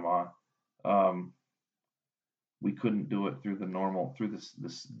Panama, we couldn't do it through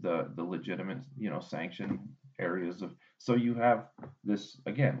the legitimate, sanction areas of. So you have this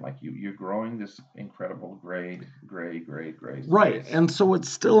again, like you're growing this incredible gray. Right, and so it's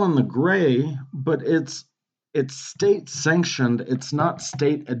still in the gray, but it's state sanctioned. It's not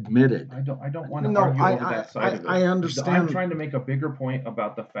state admitted. I don't want to argue over that side of it. I understand. I'm trying to make a bigger point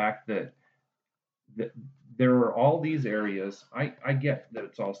about the fact that there are all these areas. I get that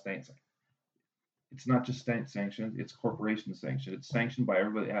it's all state sanctioned. It's not just state sanctioned, it's corporation sanctioned. It's sanctioned by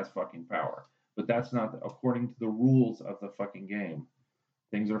everybody that has fucking power. But that's not according to the rules of the fucking game.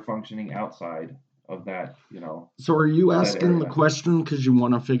 Things are functioning outside of that, So are you asking the question because you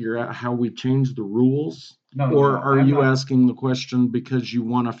want to figure out how we change the rules? No, or are you asking the question because you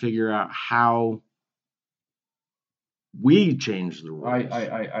want to figure out how we change the rules?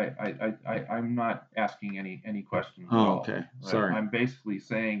 I'm not asking any questions at all. Okay, right? Sorry. I'm basically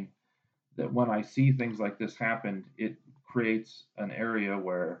saying that when I see things like this happen, it creates an area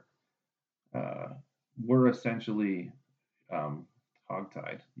where we're essentially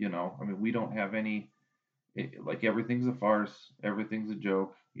hogtied. I mean, we don't have any. Like everything's a farce, everything's a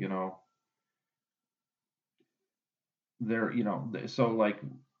joke. There, so like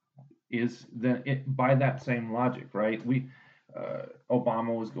is then it by that same logic, right?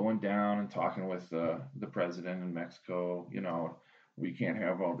 Obama was going down and talking with the president in Mexico. We can't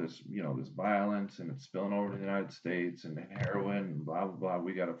have all this, this violence, and it's spilling over to the United States, and heroin, and blah blah blah.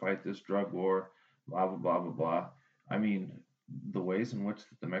 We got to fight this drug war, blah blah blah blah blah. I mean, the ways in which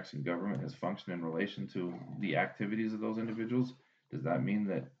the Mexican government has functioned in relation to the activities of those individuals, does that mean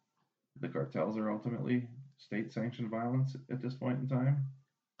that the cartels are ultimately state-sanctioned violence at this point in time?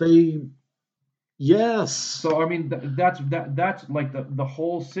 Yes. So I mean, that's like the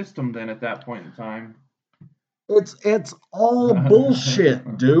whole system then at that point in time. It's all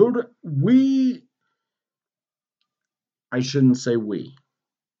bullshit, dude. I shouldn't say we.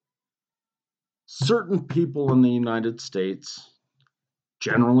 Certain people in the United States,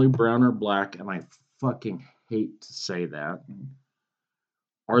 generally brown or black, and I fucking hate to say that,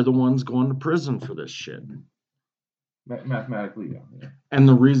 are the ones going to prison for this shit. Mathematically, yeah. And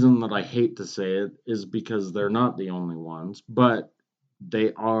the reason that I hate to say it is because they're not the only ones, but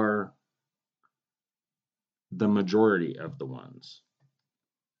they are the majority of the ones.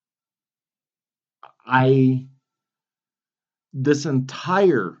 This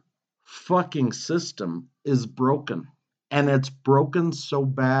entire fucking system is broken. And it's broken so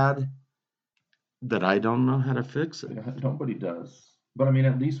bad that I don't know how to fix it. Yeah, nobody does. But I mean,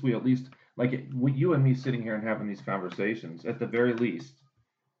 at least you and me sitting here and having these conversations, at the very least,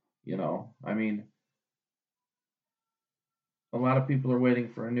 I mean, a lot of people are waiting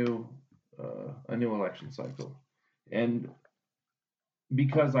for a new election cycle. And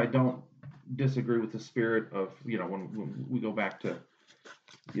because I don't disagree with the spirit of, when we go back to,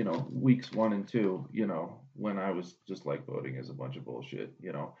 weeks 1 and 2, when I was just like voting is a bunch of bullshit,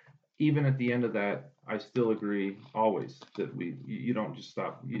 even at the end of that, I still agree always that you don't just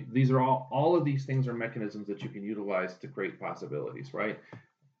stop. These are all of these things are mechanisms that you can utilize to create possibilities, right?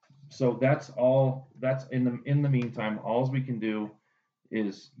 So that's in the meantime, all we can do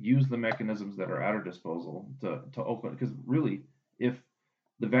is use the mechanisms that are at our disposal to open, because really, if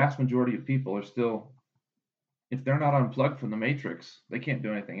the vast majority of people are still, if they're not unplugged from the matrix, they can't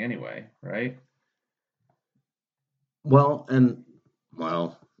do anything anyway, right? Well,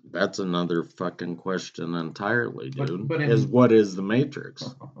 that's another fucking question entirely, dude. What is the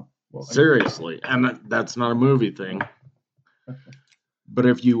matrix? Well, seriously, and that's not a movie thing. But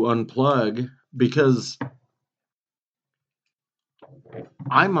if you unplug, because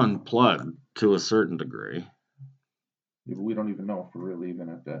I'm unplugged to a certain degree. We don't even know if we're really even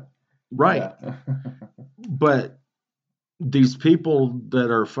at that. Right. Yeah. But these people that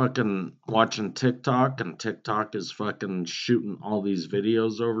are fucking watching TikTok, and TikTok is fucking shooting all these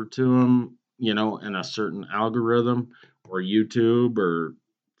videos over to them, in a certain algorithm, or YouTube or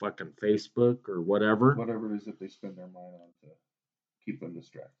fucking Facebook or whatever. Whatever it is that they spend their mind on to keep them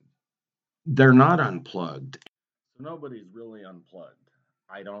distracted. They're not unplugged. So nobody's really unplugged.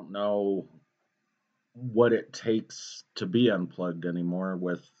 I don't know what it takes to be unplugged anymore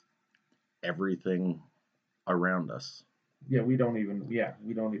with everything around us. Yeah, we don't even. Yeah,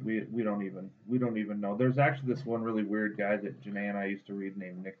 we don't even know. There's actually this one really weird guy that Janae and I used to read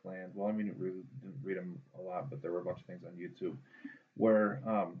named Nick Land. Well, I mean, we really didn't read him a lot, but there were a bunch of things on YouTube where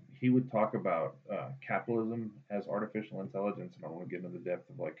he would talk about capitalism as artificial intelligence, and I don't want to get into the depth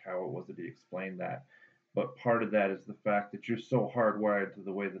of like how it was that he explained that. But part of that is the fact that you're so hardwired to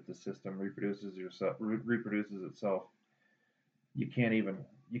the way that the system reproduces itself. You can't even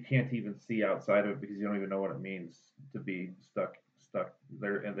you can't even see outside of it because you don't even know what it means to be stuck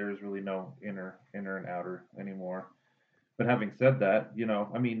there, and there's really no inner and outer anymore. But having said that,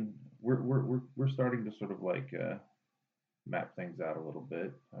 I mean, we're starting to sort of like map things out a little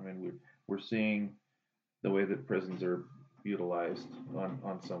bit. I mean, we're seeing the way that prisons are utilized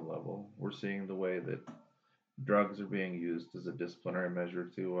on some level. We're seeing the way that drugs are being used as a disciplinary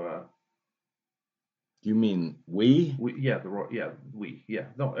measure to You mean we? yeah.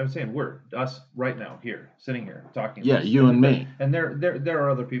 No, I'm saying we're us right now here, sitting here talking Yeah, this, you and me. and there are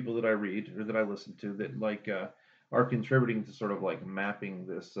other people that I read or that I listen to that like are contributing to sort of like mapping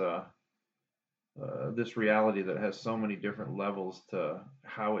this reality that has so many different levels to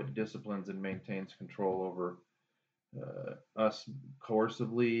how it disciplines and maintains control over us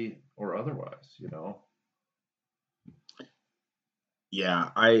coercively or otherwise. Yeah,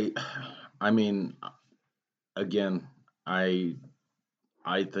 I mean, again, I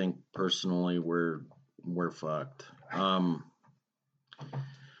I think personally we're fucked.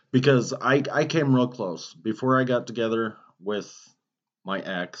 Because I came real close before I got together with my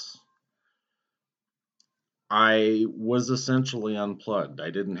ex. I was essentially unplugged. I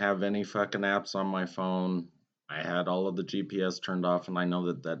didn't have any fucking apps on my phone. I had all of the GPS turned off, and I know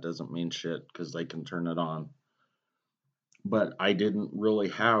that that doesn't mean shit because they can turn it on. But I didn't really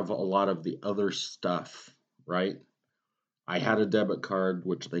have a lot of the other stuff, right? I had a debit card,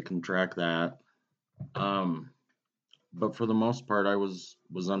 which they can track that. Um, but for the most part, I was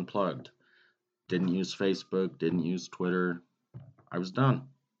unplugged. Didn't use Facebook, didn't use Twitter. I was done.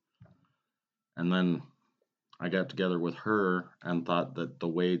 And then I got together with her and thought that the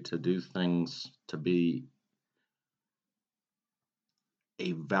way to do things to be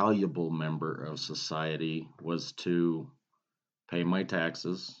a valuable member of society was to pay my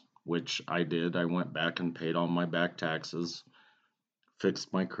taxes, which I did. I went back and paid all my back taxes,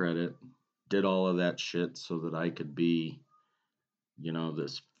 fixed my credit, did all of that shit so that I could be,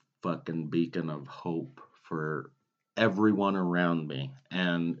 this fucking beacon of hope for everyone around me.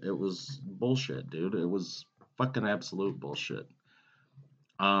 And it was bullshit, dude. It was fucking absolute bullshit.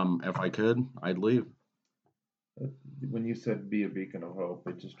 If I could, I'd leave. When you said be a beacon of hope,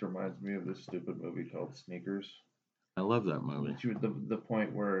 it just reminds me of this stupid movie called Sneakers. I love that movie. The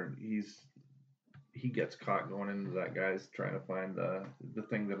point where he gets caught going into that guy's trying to find the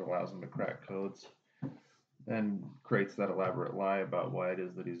thing that allows him to crack codes and creates that elaborate lie about why it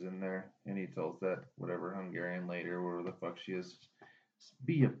is that he's in there, and he tells that whatever Hungarian lady or whatever the fuck she is,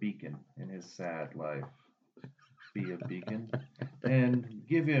 be a beacon in his sad life, be a beacon, and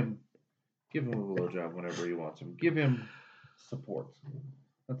give him a blowjob whenever he wants him, give him support.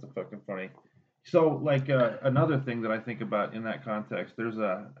 That's a fucking funny. So, like another thing that I think about in that context, there's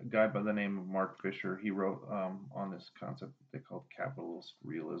a guy by the name of Mark Fisher. He wrote on this concept that they called capitalist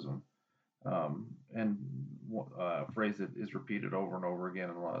realism, and a phrase that is repeated over and over again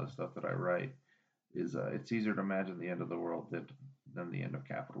in a lot of the stuff that I write is it's easier to imagine the end of the world than the end of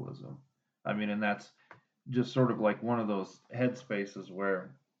capitalism. I mean, and that's just sort of like one of those headspaces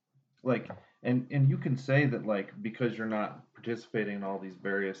where like and you can say that like because you're not participating in all these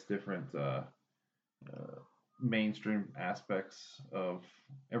various different uh, mainstream aspects of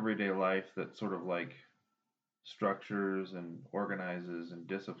everyday life that sort of like structures and organizes and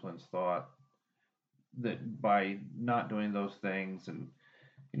disciplines thought, that by not doing those things and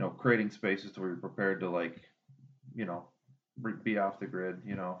creating spaces to where you're prepared to like you know be off the grid,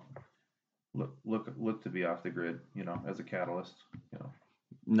 look to be off the grid, as a catalyst,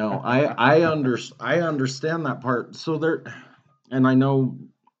 No, I understand that part. So there, and I know.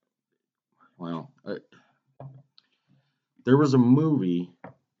 Well, there was a movie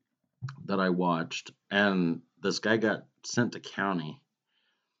that I watched, and this guy got sent to county,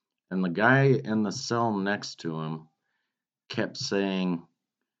 and the guy in the cell next to him kept saying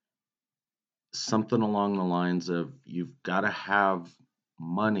something along the lines of, "You've got to have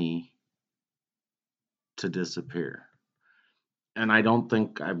money to disappear." and I don't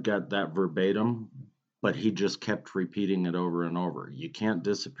think I've got that verbatim, but he just kept repeating it over and over. You can't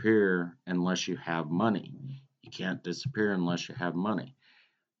disappear unless you have money. You can't disappear unless you have money.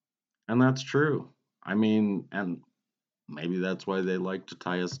 And that's true. I mean, and maybe that's why they like to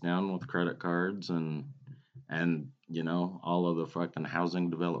tie us down with credit cards and all of the fucking housing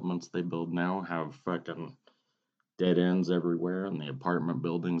developments they build now have fucking dead ends everywhere, and the apartment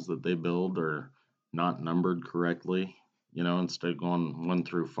buildings that they build are not numbered correctly. Instead of going 1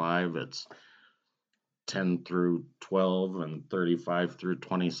 through 5, it's 10 through 12 and 35 through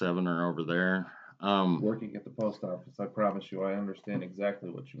 27 are over there. Working at the post office, I promise you, I understand exactly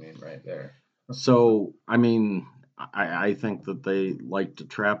what you mean right there. So, I mean, I think that they like to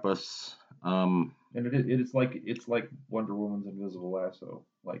trap us. And it's like Wonder Woman's invisible lasso,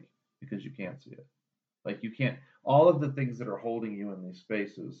 like because you can't see it. Like you can't. All of the things that are holding you in these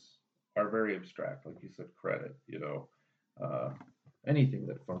spaces are very abstract. Like you said, credit. Uh, anything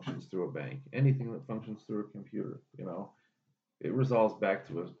that functions through a bank, anything that functions through a computer. It resolves back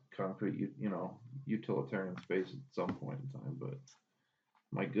to a concrete, utilitarian space at some point in time. But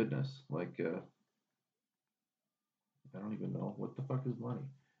my goodness, like I don't even know what the fuck is money.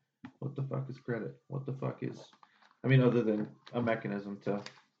 What the fuck is credit? What the fuck is? I mean, other than a mechanism to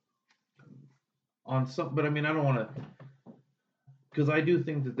on some, but I mean, I don't want to because I do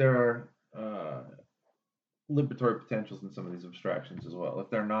think that there are liberatory potentials in some of these abstractions as well. If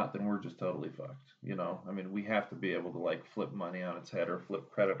they're not, then we're just totally fucked. I mean, we have to be able to like flip money on its head, or flip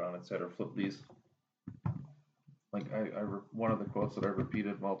credit on its head, or flip these. Like one of the quotes that I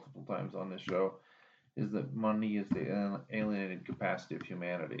repeated multiple times on this show is that money is the alienated capacity of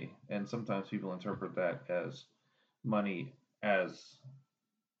humanity, and sometimes people interpret that as money as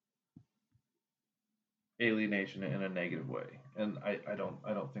alienation in a negative way, and I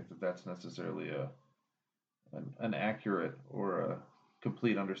don't think that that's necessarily an accurate or a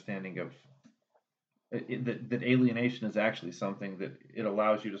complete understanding of that alienation is actually something that it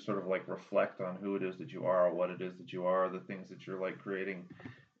allows you to sort of like reflect on who it is that you are, or what it is that you are, the things that you're like creating,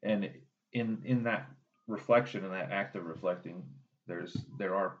 and in that reflection, in that act of reflecting,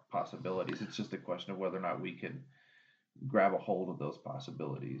 there are possibilities. It's just a question of whether or not we can grab a hold of those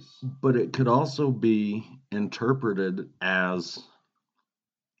possibilities. But it could also be interpreted as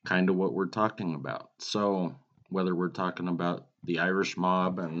kind of what we're talking about. So whether we're talking about the Irish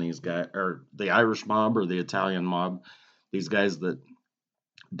mob and these guys, or the Irish mob or the Italian mob, these guys that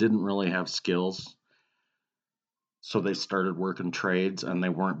didn't really have skills, so they started working trades and they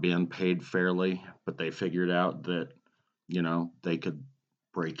weren't being paid fairly, but they figured out that, they could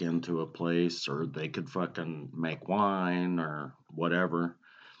break into a place or they could fucking make wine or whatever.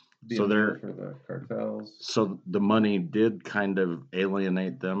 Be a So meal they're for the cartels. so the money did kind of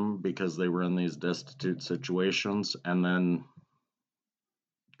alienate them because they were in these destitute situations, and then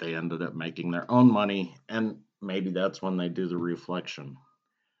they ended up making their own money, and maybe that's when they do the reflection.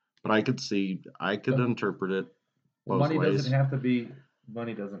 But I could Uh, interpret it Well, both money doesn't ways. have to be.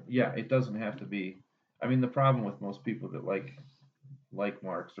 Money doesn't. Yeah, it doesn't have to be. I mean, the problem with most people that like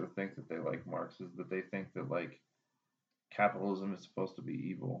Marx or think that they like Marx is that they think that like capitalism is supposed to be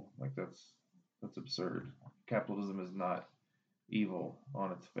evil. Like that's absurd. Capitalism is not evil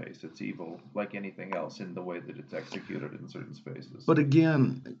on its face. It's evil like anything else in the way that it's executed in certain spaces. But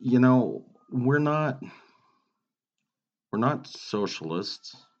again, we're not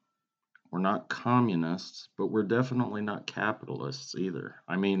socialists, we're not communists, but we're definitely not capitalists either.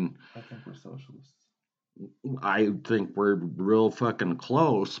 I mean, I think we're socialists. I think we're real fucking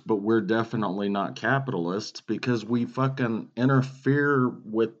close, but we're definitely not capitalists because we fucking interfere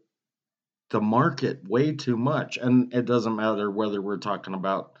with the market way too much. And it doesn't matter whether we're talking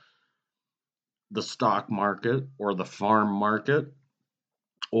about the stock market or the farm market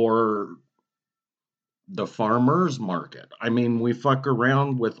or the farmer's market. I mean, we fuck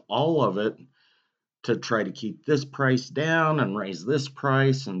around with all of it to try to keep this price down and raise this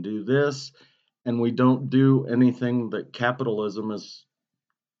price and do this. And we don't do anything that capitalism is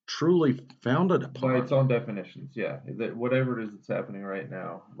truly founded By its upon. own definitions, yeah. That whatever it is that's happening right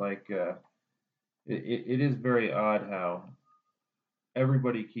now, like it is very odd how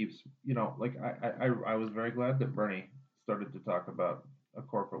everybody keeps, like I was very glad that Bernie started to talk about a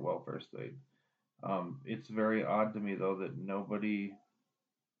corporate welfare state. It's very odd to me though that nobody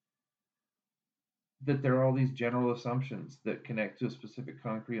that there are all these general assumptions that connect to specific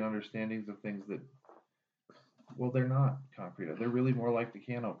concrete understandings of things that, well, they're not concrete. They're really more like the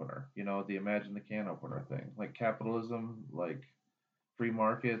can opener, the imagine the can opener thing, like capitalism, like free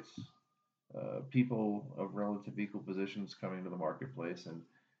markets, people of relative equal positions coming to the marketplace and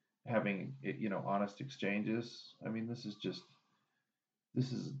having honest exchanges. I mean, this is just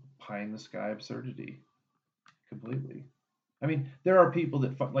This is pie in the sky absurdity completely. I mean, there are people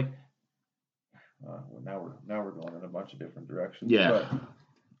that like. Well, now we're going in a bunch of different directions, Yeah.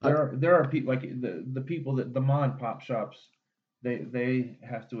 but there are people like the people that the mom and pop shops, they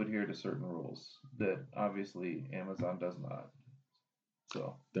have to adhere to certain rules that obviously Amazon does not.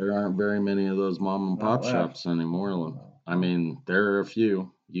 So There aren't very many of those mom and not pop left. shops anymore. I No. mean, there are a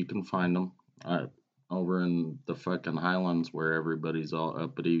few. You can find them over in the fucking Highlands where everybody's all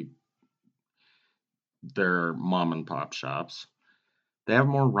uppity. There are mom and pop shops. They have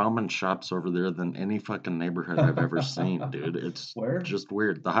more ramen shops over there than any fucking neighborhood I've ever seen, dude. It's Where? just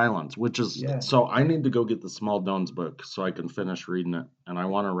weird. The Highlands, which is Yeah. so I need to go get the Small Dones book so I can finish reading it, and I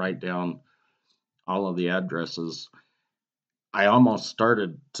want to write down all of the addresses. I almost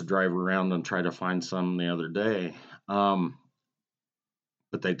started to drive around and try to find some the other day. Um,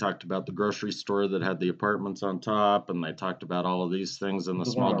 but they talked about the grocery store that had the apartments on top, and they talked about all of these things in the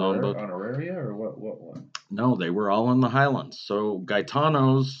The one Small on Dome book. Auraria or what one? No, they were all in the Highlands. So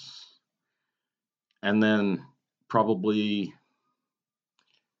Gaetano's, and then probably,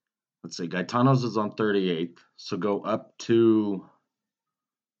 let's see, Gaetano's is on 38th. So go up to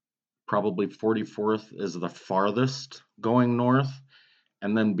probably 44th is the farthest going north.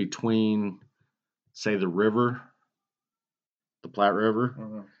 And then between, say, the river, the Platte River,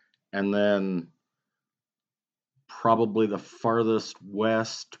 Uh-huh. and then probably the farthest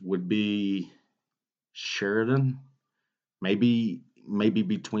west would be Sheridan, maybe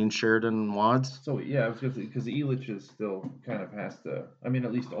between Sheridan and Watts. So yeah, I was gonna say because Elitch's still kind of has to. I mean,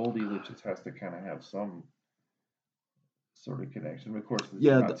 at least old Elitch's has to kind of have some sort of connection. Of course, these are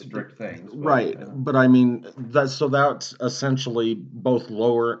Yeah, not strict things, but right. But I mean, that's essentially both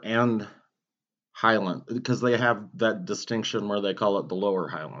lower and Highland because they have that distinction where they call it the lower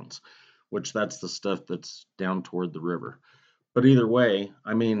Highlands, which that's the stuff that's down toward the river. But either way,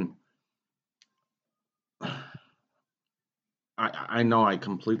 I mean, I know I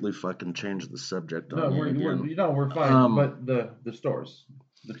completely fucking changed the subject no, on you we're again. you know we're fine. But the stores,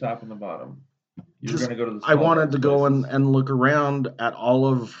 the top and the bottom, you were Just gonna go to the I small wanted dogs to go places. and look around at all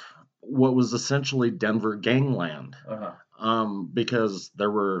of what was essentially Denver gangland, Uh huh. because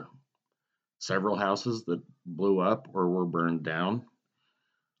there were several houses that blew up or were burned down.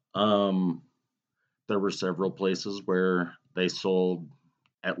 Um, there were several places where they sold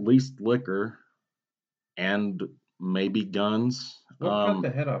at least liquor and maybe guns. What cut the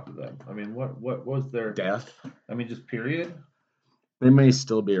head off of them? I mean, what was their? Death. I mean, just period. They may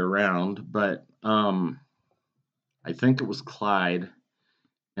still be around, but I think it was Clyde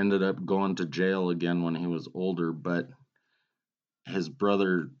ended up going to jail again when he was older, but his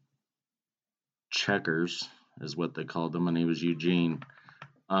brother Checkers is what they called him, and he was Eugene.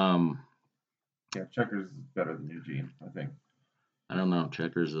 Um, Yeah, Checkers is better than Eugene, I think. I don't know.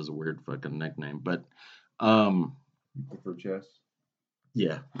 Checkers is a weird fucking nickname, but um, You prefer chess?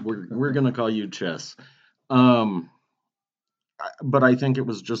 yeah, we're gonna call you Chess. Um, but I think it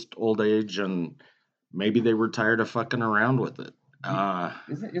was just old age, and maybe they were tired of fucking around with it.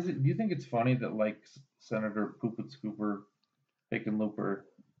 Is it? Do you think it's funny that like Senator Poopit Scooper Hickenlooper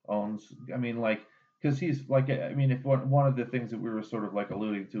owns? I mean, like, because he's like, I mean, if one of the things that we were sort of like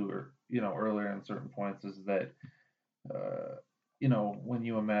alluding to, or earlier in certain points, is that uh, when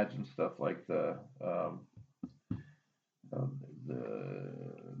you imagine stuff like uh, the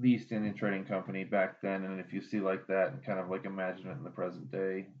the East Indian Trading Company back then, and if you see like that and kind of like imagine it in the present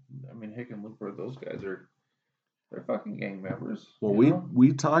day, I mean, Hickenlooper, those guys are they're fucking gang members, Well,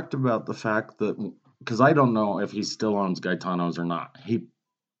 we talked about the fact that because I don't know if he still owns Gaetano's or not. He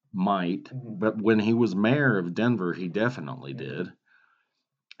might, Mhm. but when he was mayor of Denver, he definitely Mhm. did.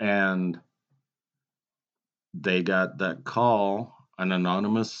 And they got that call, an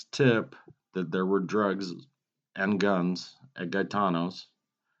anonymous tip that there were drugs and guns at Gaetano's,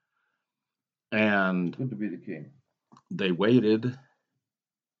 and Good to be the king. they waited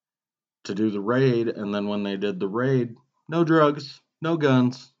to do the raid. And then when they did the raid, no drugs, no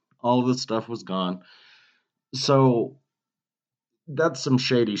guns, all the stuff was gone. So that's some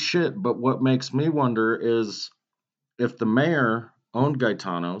shady shit. But what makes me wonder is if the mayor owned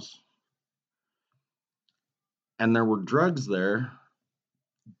Gaetano's and there were drugs there,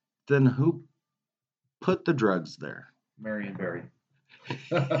 then who put the drugs there? Marion Barry.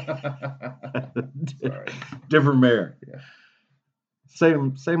 Sorry. Different mayor. Yeah.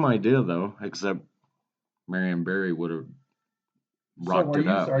 Same idea though, except Marion Barry would have So rocked it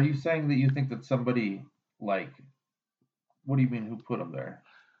up. are you saying that you think that somebody like what do you mean who put them there?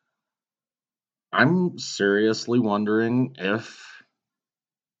 I'm seriously wondering if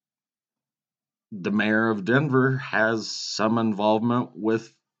the mayor of Denver has some involvement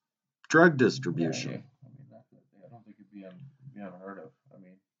with drug Yeah, distribution. I mean, I don't think it'd be unheard of. I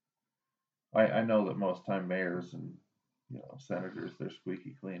mean, I know that most time mayors and senators, they're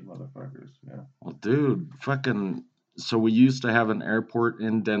squeaky clean motherfuckers. Yeah. Well, dude, fucking. So we used to have an airport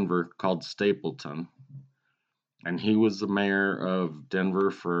in Denver called Stapleton, and he was the mayor of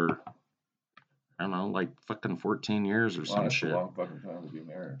Denver for, I don't know, like fucking 14 years or Wow, some that's a shit. long fucking time to be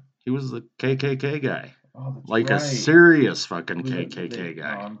mayor. He was the KKK guy. Oh, that's Like a right. serious fucking No, KKK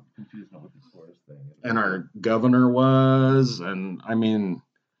guy. I'm confusing it with the Flores thing. And our governor was, and I mean,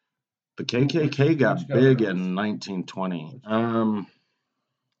 the KKK which got governor big was- in 1920.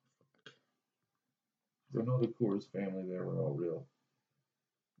 I know the Coors family there were all real.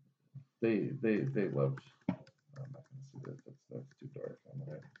 They loved. I'm not gonna see that. That's too dark. I'm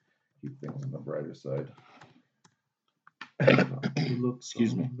gonna keep things on the brighter side.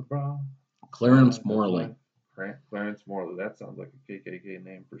 Excuse me. on the brow Clarence side of Morley. life. Clarence Morley. That sounds like a KKK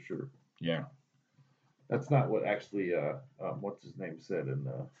name for sure. Yeah. That's not what actually what's his name said in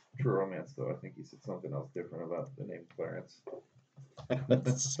True Romance, though. I think he said something else different about the name Clarence.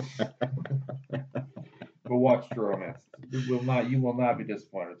 But watch True Romance. You will not be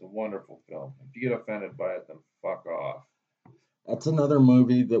disappointed. It's a wonderful film. If you get offended by it, then fuck off. That's another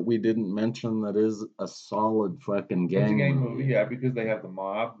movie that we didn't mention that is a solid fucking gang, It's a gang movie, yeah, because they have the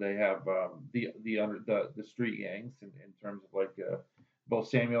mob, they have the street gangs in terms of like both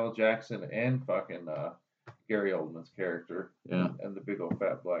Samuel L. Jackson and fucking Gary Oldman's character, Yeah. and the big old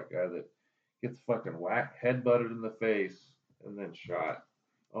fat black guy that gets fucking head butted in the face and then shot.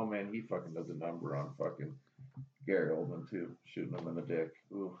 Oh man, he fucking does a number on fucking Gary Oldman too, shooting him in the dick.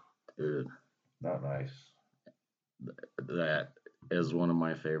 Ooh, Dude, not nice. that is one of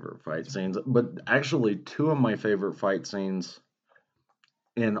my favorite fight scenes. But actually, two of my favorite fight scenes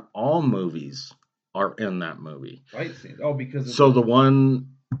in all movies are in that movie. Fight scenes. Oh, because of So the one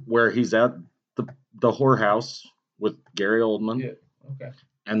where he's at the whorehouse with Gary Oldman, yeah, okay.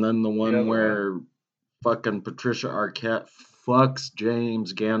 and then the one other where fucking Patricia Arquette fucks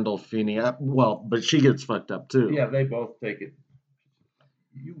James Gandolfini up. Well, but she gets fucked up too. Yeah, they both take it.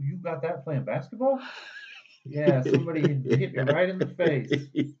 You got that playing basketball? Yeah, somebody hit me right in the face.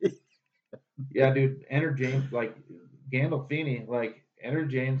 Yeah, dude, enter James like Gandolfini, like enter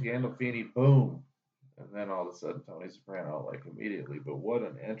James Gandolfini, boom, and then all of a sudden Tony Soprano like immediately. But what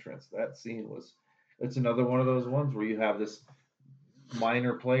an entrance that scene was! It's another one of those ones where you have this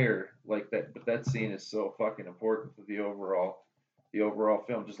minor player like that, but that scene is so fucking important for the overall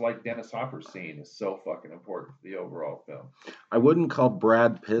film. Just like Dennis Hopper's scene is so fucking important for the overall film. I wouldn't call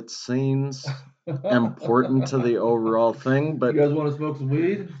Brad Pitt's scenes important to the overall thing, but you guys want to smoke some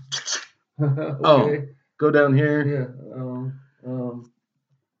weed? Okay. Oh, go down here. Yeah.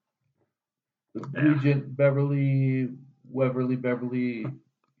 Regent Beverly.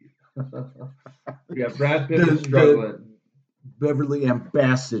 Yeah, Brad Pitt was struggling. Beverly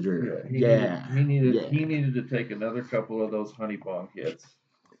Ambassador. He needed to take another couple of those honey bong hits.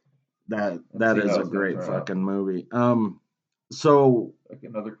 That see is how a it's gonna great turn out. fucking movie. So Like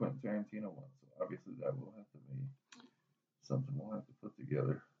another Quentin Tarantino one. So obviously that will have to be something we'll have to put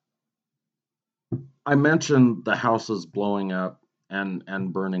together. I mentioned the houses blowing up and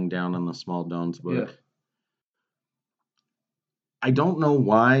burning down in the Small Dones book. Yeah. I don't know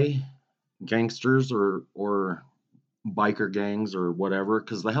why gangsters or biker gangs or whatever,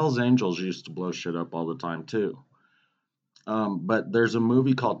 because the Hells Angels used to blow shit up all the time too. But there's a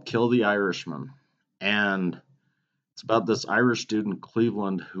movie called Kill the Irishman, and it's about this Irish dude in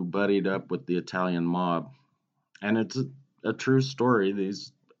Cleveland who buddied up with the Italian mob, and it's a true story.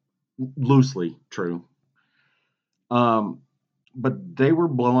 These loosely true. But they were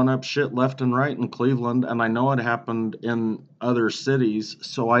blowing up shit left and right in Cleveland, and I know it happened in other cities,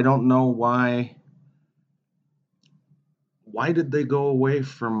 so I don't know why. Why did they go away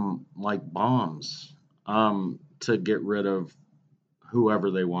from like bombs to get rid of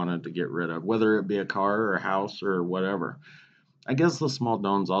whoever they wanted to get rid of, whether it be a car or a house or whatever? I guess the Small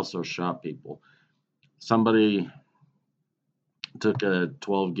Dones also shot people. Somebody took a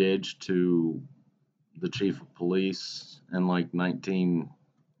 12 gauge to the chief of police in like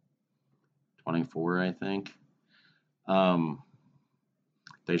 1924, I think.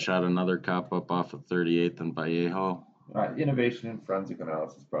 They shot another cop up off of 38th and Vallejo. Innovation in forensic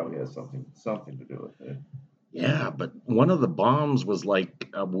analysis probably has something to do with it. Yeah, but one of the bombs was like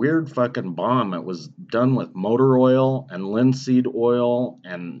a weird fucking bomb. It was done with motor oil and linseed oil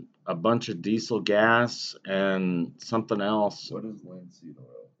and a bunch of diesel gas and something else. What is linseed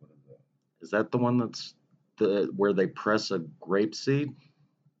oil? What is that? Is that the one that's where they press a grape seed?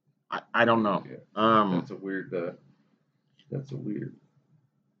 I don't know. Yeah, that's a weird. That's a weird.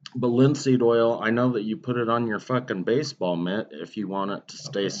 But linseed oil, I know that you put it on your fucking baseball mitt if you want it to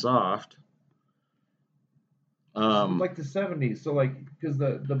stay Okay. soft. Like the 70s. So like, because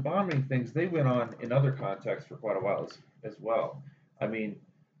the bombing things, they went on in other contexts for quite a while as well. I mean,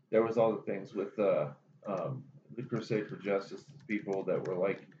 there was all the things with the Crusade for Justice people that were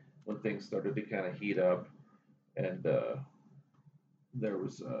like when things started to kind of heat up, and there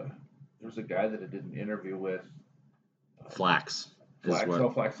was there was a guy that I did an interview with. Flax is Flax, what. oh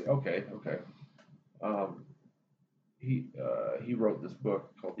Flax, okay, okay. Um, he wrote this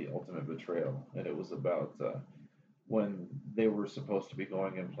book called The Ultimate Betrayal, and it was about when they were supposed to be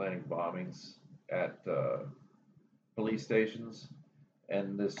going and planning bombings at police stations,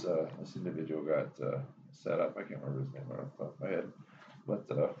 and this individual got set up. I can't remember his name right off the top of my head, but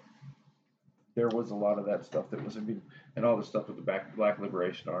there was a lot of that stuff that was and all the stuff with the Black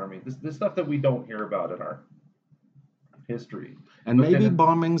Liberation Army. This stuff that we don't hear about in our history. And But maybe then,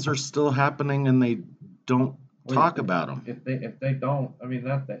 bombings are still happening and they don't talk about them. if they don't, I mean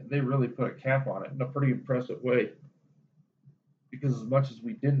they really put a cap on it in a pretty impressive way. Because as much as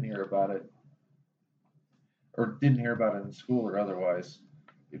we didn't hear about it, or didn't hear about it in school or otherwise,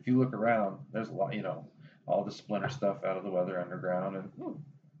 if you look around, there's a lot, all the splinter stuff out of the Weather Underground, and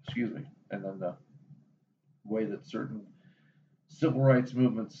excuse me, and then the way that certain civil rights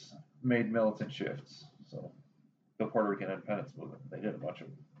movements made militant shifts. So the Puerto Rican independence movement, they did a bunch of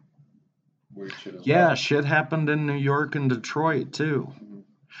weird shit as Yeah, well. shit happened in New York and Detroit too. Mm-hmm.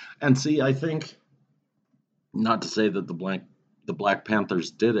 And see, I think, not to say that the Black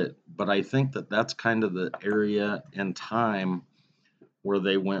Panthers did it, but I think that that's kind of the area and time where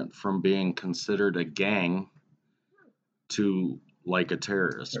they went from being considered a gang to like a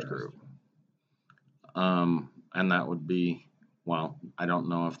terrorist group. And that would be, well, I don't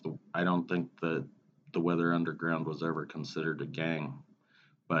know if I don't think that the Weather Underground was ever considered a gang,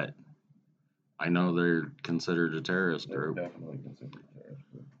 but I know they're considered a terrorist group. Definitely considered a terrorist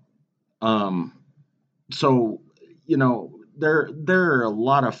group. So there are a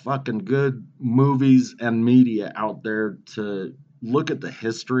lot of fucking good movies and media out there to look at the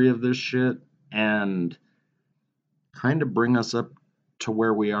history of this shit and kind of bring us up to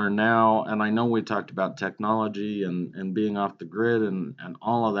where we are now. And I know we talked about technology and being off the grid and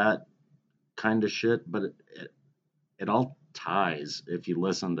all of that kind of shit, but it all ties if you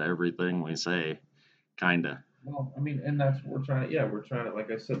listen to everything we say, kind of. Well, I mean, and that's what we're trying to, yeah, we're trying to,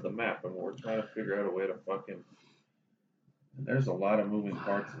 like I said, the map, and we're trying to figure out a way to fucking. And there's a lot of moving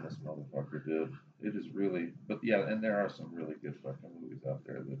parts in this motherfucker, dude. It is really, but yeah, and there are some really good fucking movies out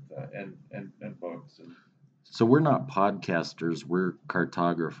there that, and books, and So we're not podcasters, we're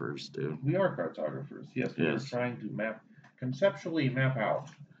cartographers, dude. we are cartographers. Yes, we are trying to conceptually map out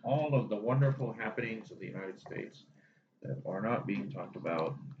all of the wonderful happenings of the United States that are not being talked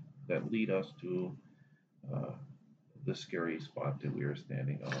about, that lead us to uh, the scary spot that we are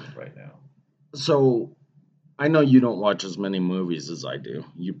standing on right now. So I know you don't watch as many movies as I do.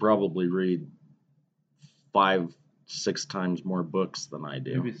 You probably read 5-6 times more books than I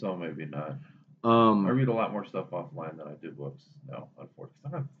do. Maybe so, maybe not. I read a lot more stuff offline than I do books. No, unfortunately, I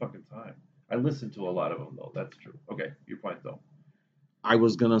don't have fucking time. I listen to a lot of them though. That's true. Okay, your point though. I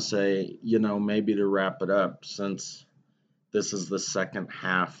was gonna say, maybe to wrap it up, since this is the second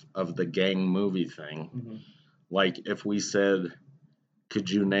half of the gang movie thing. Mm-hmm. Like, if we said, could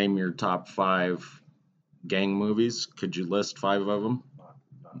you name your top 5 gang movies? Could you list 5 of them? Not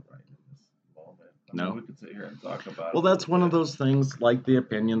right in this moment. No. We could sit here and talk about. Well, that's one of those things, like the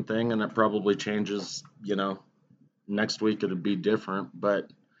opinion thing, and it probably changes. Next week it'd be different,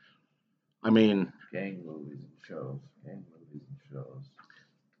 but I mean, gang movies and shows. Gang movies and shows.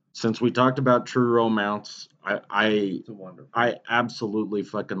 Since we talked about True Romance, It's a wonderful. I absolutely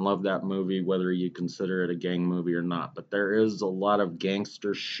fucking love that movie, whether you consider it a gang movie or not. But there is a lot of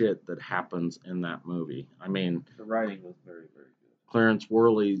gangster shit that happens in that movie. I mean, the writing was very, very good. Clarence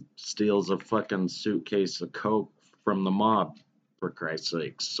Worley steals a fucking suitcase of coke from the mob, for Christ's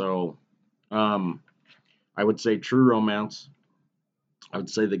sake. So, I would say True Romance. I would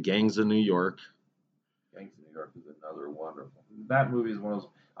say The Gangs of New York. Gangs of New York is another wonderful. That movie is one of those.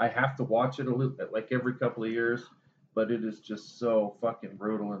 I have to watch it like every couple of years, but it is just so fucking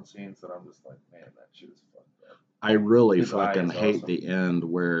brutal in scenes that I'm just like, man, that shit is fucked up. I really His eye fucking is hate awesome. the end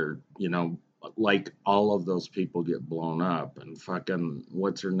where, like all of those people get blown up and fucking,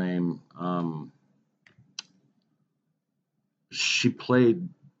 what's her name? She played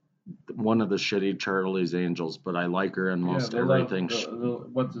one of the shitty Charlie's Angels, but I like her in Yeah, most the everything.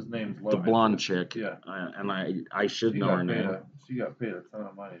 what's his name's The love blonde interest. chick. Yeah. And I should know her name. She got paid a ton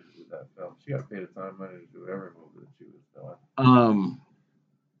of money to do that film. She got paid a ton of money to do every movie that she was doing.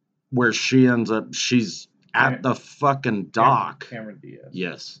 Where she ends up, she's at the fucking dock. Cameron Diaz.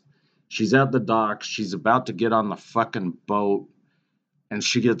 Yes. She's at the dock. She's about to get on the fucking boat, and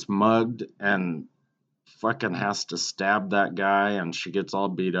she gets mugged and fucking has to stab that guy, and she gets all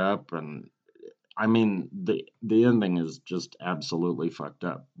beat up. And I mean, the ending is just absolutely fucked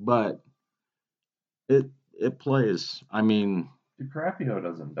up, but it plays. I mean, DiCaprio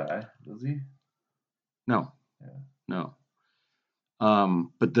doesn't die, does he? no, Yeah. no.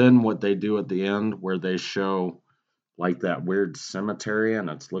 But then what they do at the end, where they show like that weird cemetery, and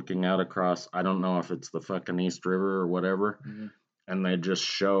it's looking out across, I don't know if it's the fucking East River or whatever, and they just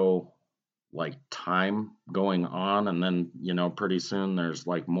show like time going on, and then pretty soon there's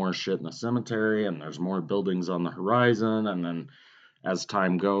like more shit in the cemetery, and there's more buildings on the horizon, and then as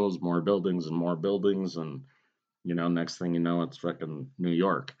time goes, more buildings, and next thing you know, it's fucking New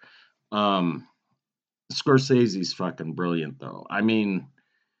York. Scorsese's fucking brilliant, though. I mean,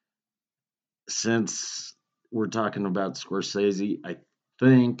 since we're talking about Scorsese, I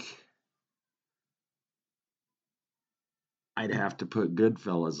think I'd have to put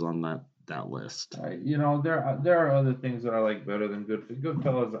Goodfellas on that list. There are other things that I like better than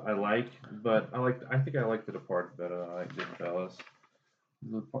Goodfellas. But I think I like The Departed better than I like Goodfellas.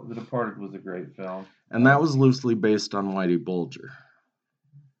 The Departed was a great film, and that was loosely based on Whitey Bulger,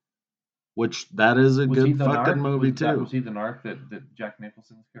 which that is a good fucking movie too. Was he the narc that Jack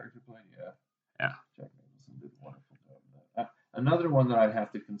Nicholson's character played? Yeah. Yeah. Jack Nicholson did a wonderful job in that. Another one that I'd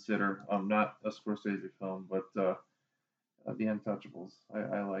have to consider, not a Scorsese film, but The Untouchables.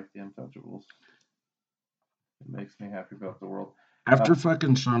 I like The Untouchables. It makes me happy about the world. After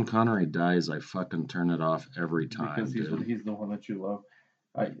fucking Sean Connery dies, I fucking turn it off every time. Because he's the one that you love.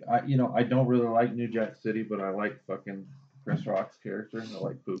 I don't really like New Jack City, but I like fucking Chris Rock's character. I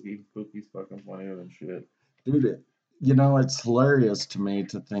like Pookie. Pookie's fucking funnier than shit. Dude, it's hilarious to me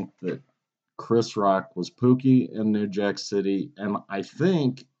to think that Chris Rock was Pookie in New Jack City, and I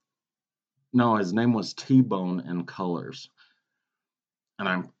think, no, his name was T-Bone in Colors, and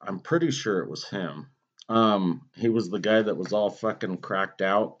I'm pretty sure it was him. He was the guy that was all fucking cracked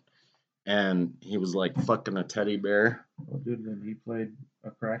out, and he was like fucking a teddy bear. Well, dude, then he played a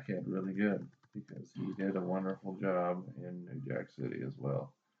crackhead really good because he did a wonderful job in New Jack City as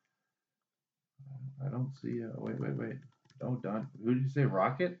well. I don't see. Wait. Oh, Don. Who did you say?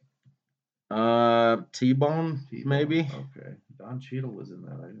 Rocket? T-Bone, maybe. Okay, Don Cheadle was in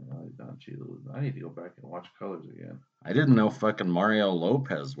that. I didn't know Don Cheadle was. I need to go back and watch Colors again. I didn't know fucking Mario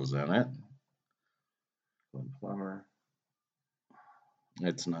Lopez was in it. Glenn Plummer.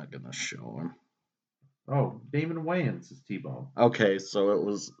 It's not gonna show him. Oh, Damon Wayans is T-Bone. Okay, so it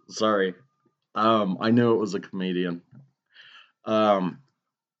was. Sorry, I knew it was a comedian.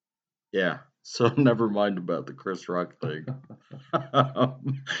 Yeah. So never mind about the Chris Rock thing.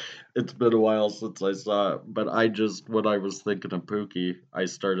 It's been a while since I saw it, but when I was thinking of Pookie, I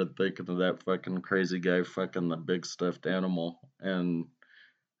started thinking of that fucking crazy guy fucking the big stuffed animal, and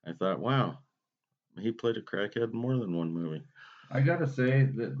I thought, wow, he played a crackhead in more than one movie. I gotta say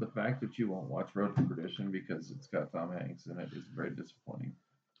that the fact that you won't watch Road to Perdition because it's got Tom Hanks in it is very disappointing.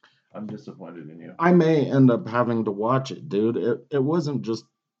 I'm disappointed in you. I may end up having to watch it, dude. It wasn't just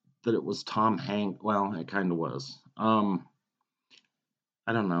that it was Tom Hanks. Well, it kind of was. I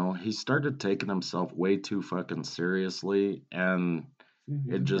don't know. He started taking himself way too fucking seriously, and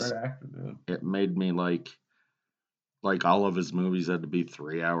it just it made me like all of his movies had to be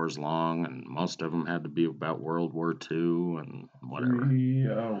 3 hours long, and most of them had to be about World War II and whatever.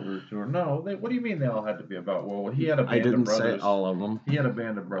 3 hours or no? What do you mean they all had to be about World War? He had a Band I didn't of Brothers. say all of them. He had a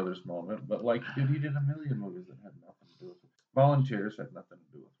Band of Brothers moment, but dude, he did a million movies that had nothing to do with it. Volunteers had nothing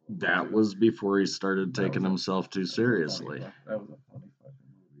to do with it. That was before he started taking himself too seriously. That was a funny fucking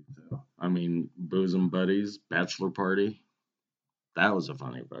movie too. I mean, Bosom Buddies, Bachelor Party. That was a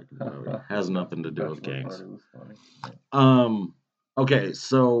funny fucking movie. Has nothing to do with gangs. Okay,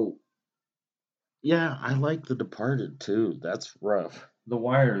 so yeah, I like The Departed too. That's rough. The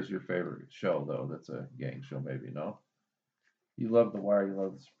Wire is your favorite show, though. That's a gang show, maybe, no? You love The Wire. You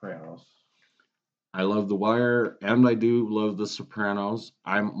love The Sopranos. I love The Wire, and I do love The Sopranos.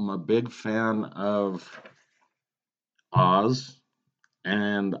 I'm a big fan of Oz,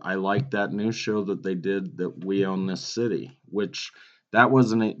 and I like that new show that they did, that We Own This City, which that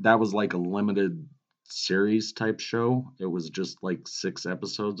was like a limited series type show. It was just like 6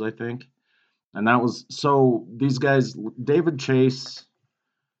 episodes, I think. And that was, so these guys, David Chase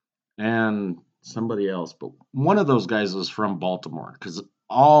and somebody else, but one of those guys was from Baltimore because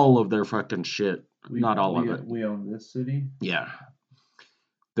all of their fucking shit, not all of it, We own this city. yeah,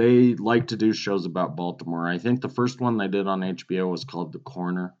 they like to do shows about Baltimore. I think the first one they did on HBO was called The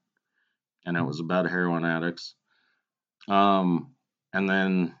Corner, and it was about heroin addicts. And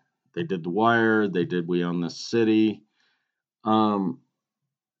then they did The Wire, they did We Own This City. But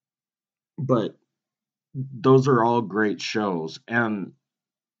those are all great shows, and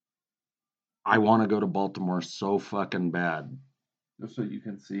I want to go to Baltimore so fucking bad. Just so you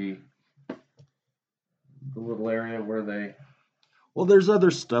can see the little area where they. Well, there's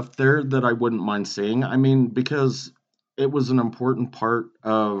other stuff there that I wouldn't mind seeing. I mean, because it was an important part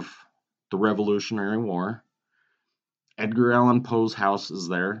of the Revolutionary War. Edgar Allan Poe's house is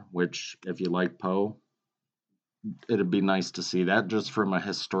there, which, if you like Poe, it'd be nice to see that just from a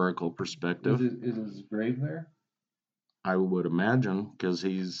historical perspective. Is his grave there? I would imagine, because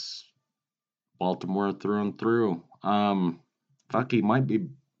he's Baltimore through and through. Fuck, he might be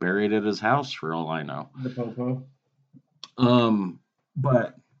buried at his house for all I know. The Popo.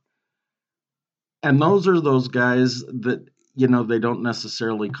 But and those are those guys that they don't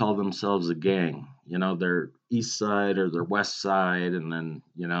necessarily call themselves a gang. They're East Side or they're West Side, and then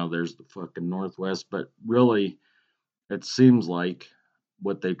there's the fucking Northwest. But really, it seems like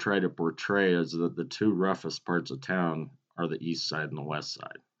what they try to portray is that the two roughest parts of town are the East Side and the West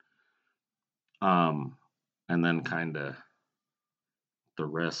Side. And then kind of the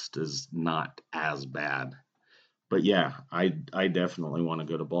rest is not as bad. But yeah, I definitely want to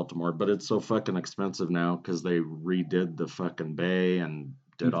go to Baltimore, but it's so fucking expensive now because they redid the fucking bay and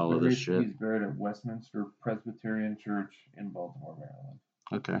did all of this shit. He's buried at Westminster Presbyterian Church in Baltimore, Maryland.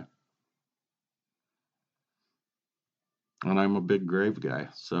 Okay. And I'm a big grave guy,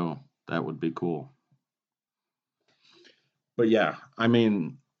 so that would be cool. But yeah, I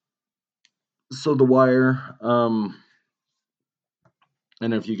mean, so The Wire, and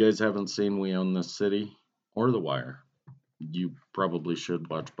if you guys haven't seen We Own This City or The Wire, you probably should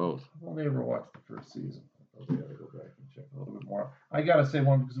watch both. I've only ever watched the first season. I gotta go back and check a little bit more. I gotta say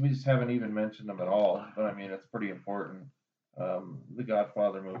one because we just haven't even mentioned them at all, but I mean it's pretty important. The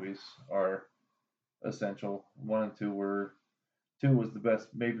Godfather movies are essential. 1 and 2 were 2 was the best,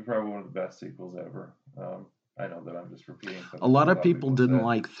 maybe probably one of the best sequels ever. I know that I'm just repeating something. A lot of people didn't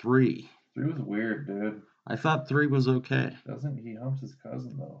like 3. 3 was weird, dude. I thought 3 was okay. Doesn't he humps his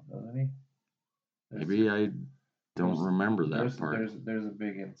cousin though? Doesn't he? Maybe I don't remember that part. There's a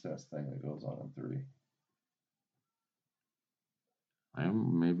big incest thing that goes on in 3. I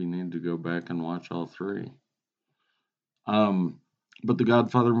maybe need to go back and watch all 3. But the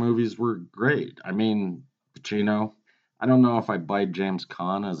Godfather movies were great. I mean, Pacino. I don't know if I buy James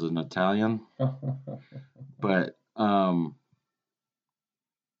Caan as an Italian, but De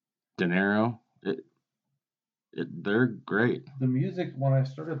Niro. They're great. The music, when I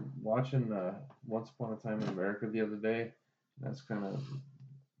started watching Once Upon a Time in America the other day, that's kind of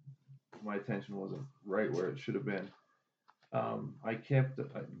my attention wasn't right where it should have been. I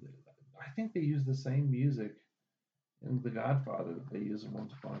think they use the same music in The Godfather that they use in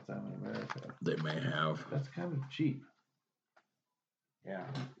Once Upon a Time in America. They may have. That's kind of cheap. Yeah.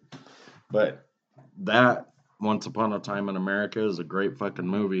 But that Once Upon a Time in America is a great fucking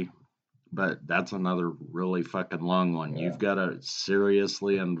movie. But that's another really fucking long one. Yeah. You've got to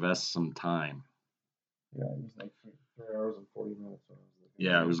seriously invest some time. Yeah, it was like 3 hours and 40 minutes.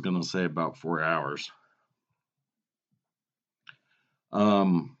 Yeah, I was going to say about 4 hours.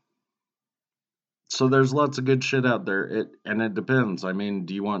 So there's lots of good shit out there. It depends. I mean,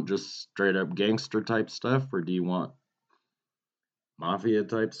 do you want just straight up gangster type stuff, or do you want mafia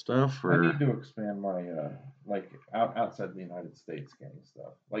type stuff? Or I need to expand my outside the United States gang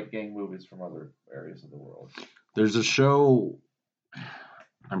stuff, like gang movies from other areas of the world. There's a show,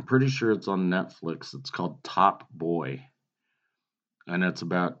 I'm pretty sure it's on Netflix. It's called Top Boy, and it's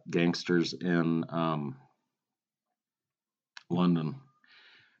about gangsters in London.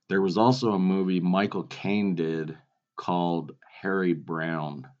 There was also a movie Michael Caine did called Harry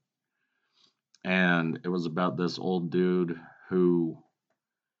Brown, and it was about this old dude who,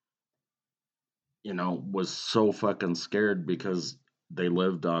 was so fucking scared because they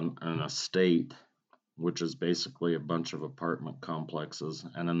lived on an estate, which is basically a bunch of apartment complexes.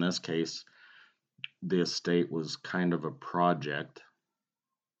 And in this case, the estate was kind of a project.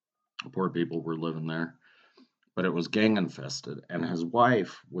 Poor people were living there, but it was gang infested. And his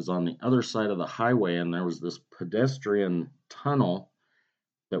wife was on the other side of the highway, and there was this pedestrian tunnel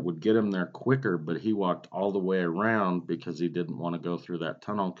that would get him there quicker, but he walked all the way around because he didn't want to go through that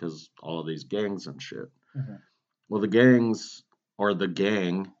tunnel because all of these gangs and shit. Mm-hmm. Well, the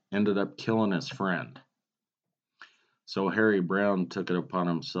gang ended up killing his friend. So Harry Brown took it upon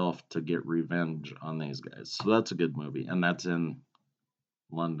himself to get revenge on these guys. So that's a good movie, and that's in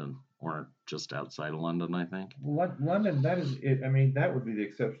London or just outside of London, I think. London, that is it. I mean, that would be the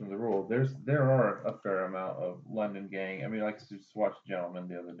exception to the rule. There are a fair amount of London gang. I mean, like I just watched Gentleman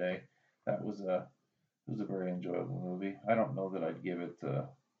the other day. That was a it was a very enjoyable movie. I don't know that I'd give it.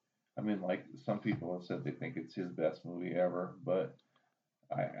 I mean, like some people have said they think it's his best movie ever, but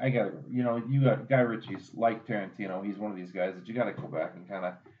I gotta, you got Guy Ritchie's like Tarantino. He's one of these guys that you got to go back and kind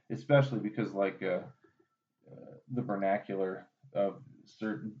of, especially because like the vernacular of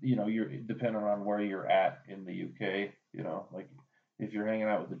certain, you're depending on where you're at in the UK. Like if you're hanging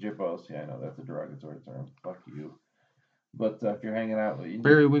out with the Jippos, yeah, I know that's a derogatory term. Fuck you. But if you're hanging out with,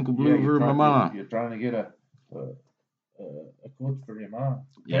 Periwinkle yeah, blue for my mama. you're trying to get a, a quote for your mom.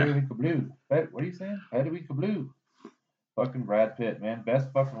 Yeah. Periwinkle blue. What are you saying? Periwinkle blue. Fucking Brad Pitt, man, best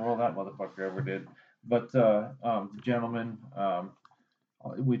fucking role that motherfucker ever did. But Gentleman,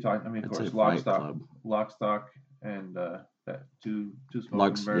 we talked. I mean, of I'd say course, Fight Club. Lock, Stock, and that two smoking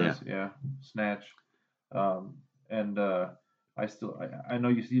Lux, bears, yeah, Snatch, and I know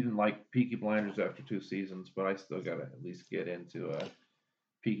you didn't like Peaky Blinders after 2 seasons, but I still gotta at least get into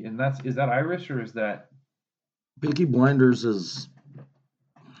Peaky. And is that Irish or is that Peaky Blinders is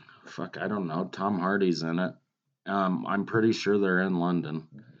fuck. I don't know. Tom Hardy's in it. I'm pretty sure they're in London.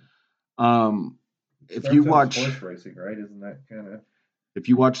 If you watch horse racing, right? Isn't that kind of? If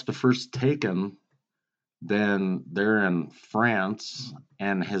you watch the first Taken, then they're in France,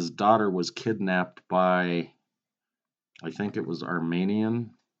 and his daughter was kidnapped by, I think it was the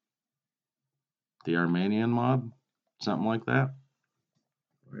Armenian mob, something like that.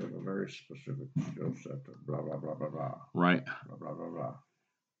 We have a very specific skill set. Blah blah blah blah blah. Right. Blah blah blah blah.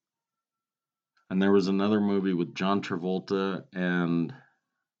 And there was another movie with John Travolta and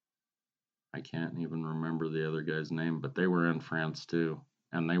I can't even remember the other guy's name, but they were in France too,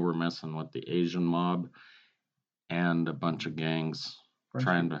 and they were messing with the Asian mob and a bunch of gangs French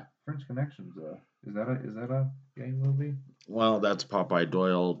Connections. Is that a gang movie? Well, that's Popeye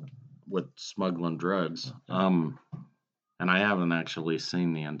Doyle with smuggling drugs. And I haven't actually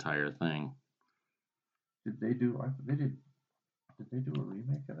seen the entire thing. Did they do? Did they do a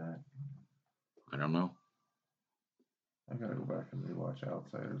remake of that? I don't know. I gotta go back and rewatch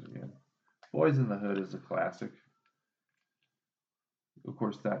Outsiders again. Boys in the Hood is a classic. Of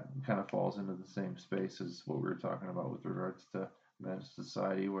course, that kind of falls into the same space as what we were talking about with regards to Men's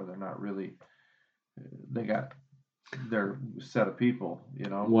Society, where they're not really. They got their set of people,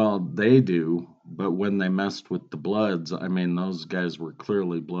 Well, they do, but when they messed with the Bloods, I mean, those guys were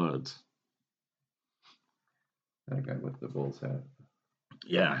clearly Bloods. That guy with the Bulls hat.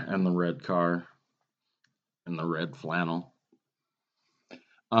 Yeah, and the red car, and the red flannel.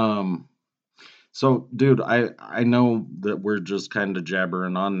 So, dude, I know that we're just kind of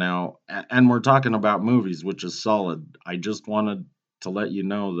jabbering on now, and we're talking about movies, which is solid. I just wanted to let you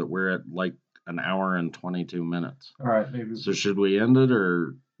know that we're at like an hour and 22 minutes. All right, maybe. So should we end it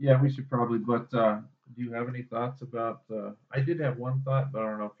or? Yeah, we should probably. But do you have any thoughts about? I did have one thought, but I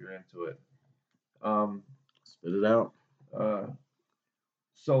don't know if you're into it. Spit it out.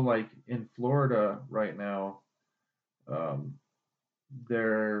 So, like in Florida right now,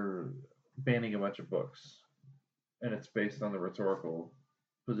 they're banning a bunch of books, and it's based on the rhetorical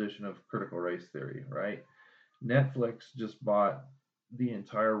position of critical race theory, right? Netflix just bought the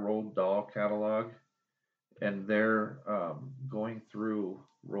entire Roald Dahl catalog, and they're going through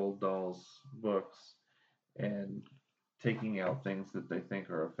Roald Dahl's books and taking out things that they think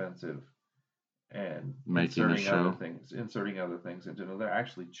are offensive and inserting other things into them. They're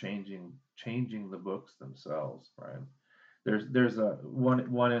actually changing the books themselves, right? There's a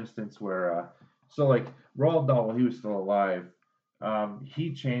one instance where so like Roald Dahl, when he was still alive,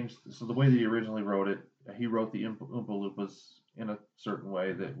 he changed. So the way that he originally wrote it, he wrote the Oompa Loompas in a certain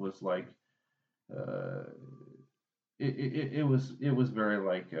way that was like it was very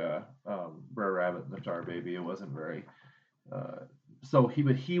like Brer Rabbit and the Tar Baby. It wasn't very so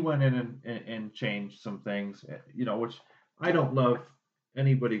he went in and changed some things, which I don't love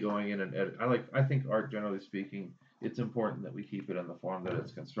anybody going in and edit. I think art, generally speaking, it's important that we keep it in the form that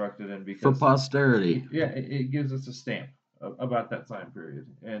it's constructed in, because for posterity. It gives us a stamp about that time period,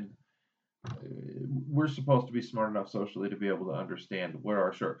 and we're supposed to be smart enough socially to be able to understand where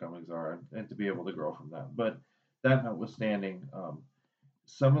our shortcomings are and to be able to grow from that. But that notwithstanding,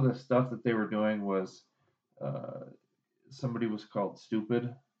 some of the stuff that they were doing was somebody was called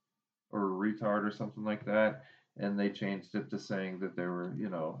stupid or retard or something like that. and they changed it to saying that they were,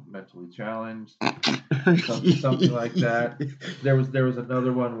 mentally challenged, something like that. There was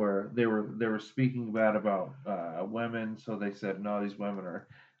another one where they were speaking bad about women, so they said no, these women are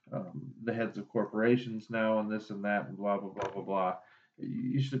the heads of corporations now, and this and that, and blah blah blah blah blah.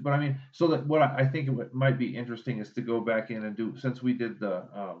 You should, but I mean, so that what I think might be interesting is to go back in and do, since we did the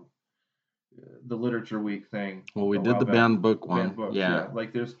literature week thing Well, we a did while the back. banned book Banned one. books, Yeah. yeah.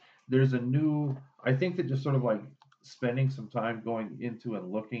 Like there's a new. I think that just sort of like spending some time going into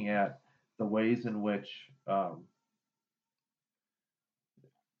and looking at the ways in which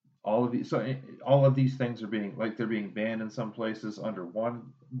all of these things are being, like, they're being banned in some places under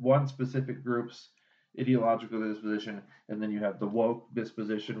one specific group's ideological disposition, and then you have the woke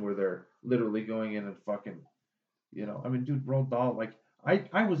disposition where they're literally going in and fucking, I mean, dude, Roald Dahl, like,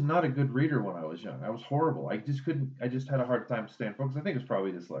 I was not a good reader when I was young. I was horrible. I just had a hard time staying focused. I think it's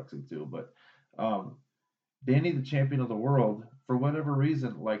probably dyslexia too, but um, Danny the Champion of the World, for whatever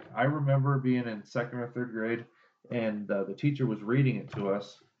reason, like, I remember being in second or third grade, and the teacher was reading it to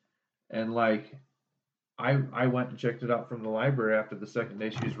us, and like, I went and checked it out from the library after the second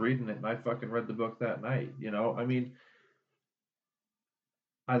day she was reading it, and I fucking read the book that night. I mean,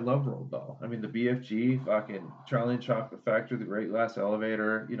 I love Roald Dahl. I mean, the BFG, fucking Charlie and Chocolate Factory, The Great Glass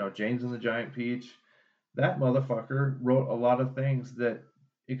Elevator, James and the Giant Peach. That motherfucker wrote a lot of things that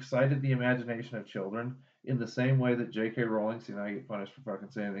excited the imagination of children in the same way that J.K. Rowling, see, now I get punished for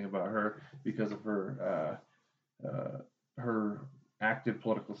fucking saying anything about her because of her active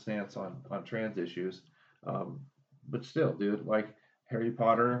political stance on trans issues. But still, dude, like Harry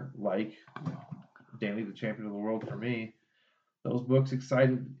Potter, like Danny the Champion of the World, for me, those books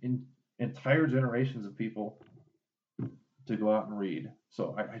excited entire generations of people to go out and read.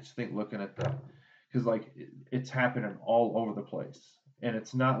 So I just think looking at that, because like it's happening all over the place, and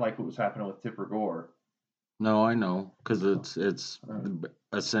it's not like what was happening with Tipper Gore. No, I know, because it's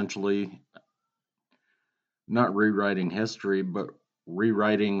essentially not rewriting history, but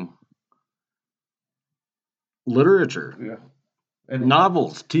rewriting literature, Yeah, and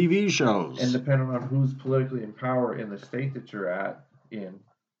novels, TV shows. and depending on who's politically in power in the state that you're at in,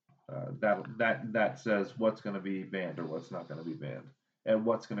 that says what's going to be banned or what's not going to be banned, and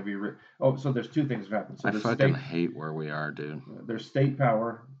what's going to be so there's two things that happen. So I there's fucking hate where we are, dude. There's state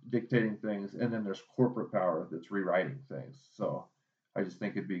power dictating things, and then there's corporate power that's rewriting things. So I just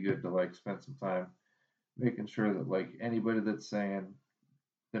think it'd be good to like spend some time making sure that, like, anybody that's saying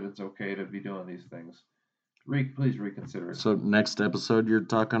that it's okay to be doing these things, please reconsider it. So next episode you're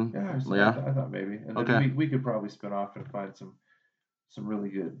talking? Yeah, I thought maybe, and then Okay. we could probably spin off and find some really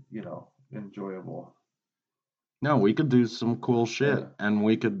good, enjoyable. No, we could do some cool shit, Yeah. and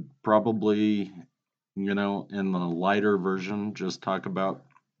we could probably, in the lighter version, just talk about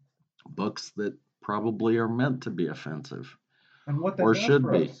books that probably are meant to be offensive, And what that or does should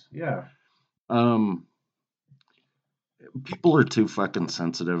for be. us. Yeah. People are too fucking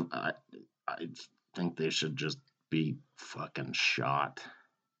sensitive. I think they should just be fucking shot.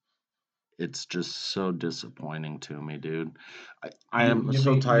 It's just so disappointing to me, dude. I am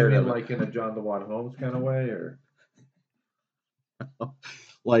so tired of it. Like in a John DeWan Holmes kind of way, or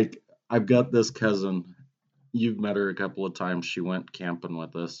like, I've got this cousin. You've met her a couple of times. She went camping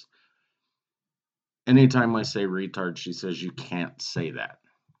with us. Anytime I say retard, she says you can't say that.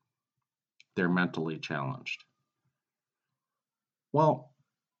 They're mentally challenged. Well,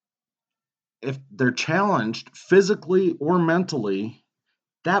 if they're challenged physically or mentally,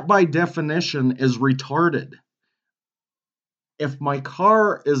 that by definition is retarded. If my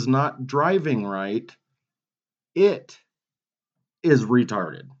car is not driving right, it is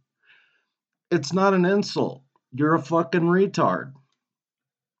retarded. It's not an insult. You're a fucking retard.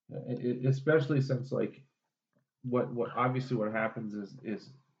 especially since, like, what obviously what happens is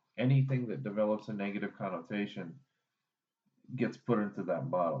anything that develops a negative connotation gets put into that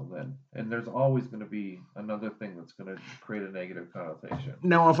bottle then, and there's always going to be another thing that's going to create a negative connotation.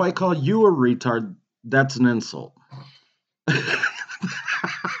 Now, if I call you a retard, that's an insult.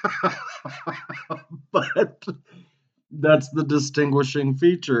 But that's the distinguishing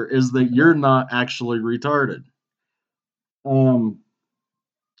feature, is that you're not actually retarded.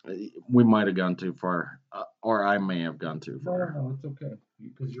 We might have gone too far, or I may have gone too far. No, it's okay,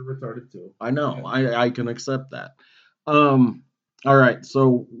 because you're retarded too. I know. I can accept that. All right,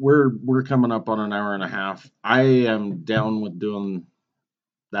 so we're coming up on an hour and a half. I am down with doing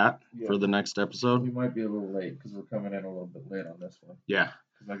that for the next episode. We might be a little late because we're coming in a little bit late on this one. Yeah.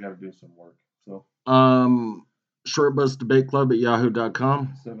 Because I got to do some work. So.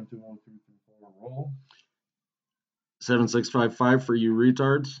 Shortbusdebateclub@yahoo.com. 721-334-ROLL. 7655 for you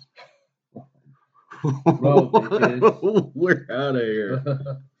retards. Bro, bitches. We're out of here.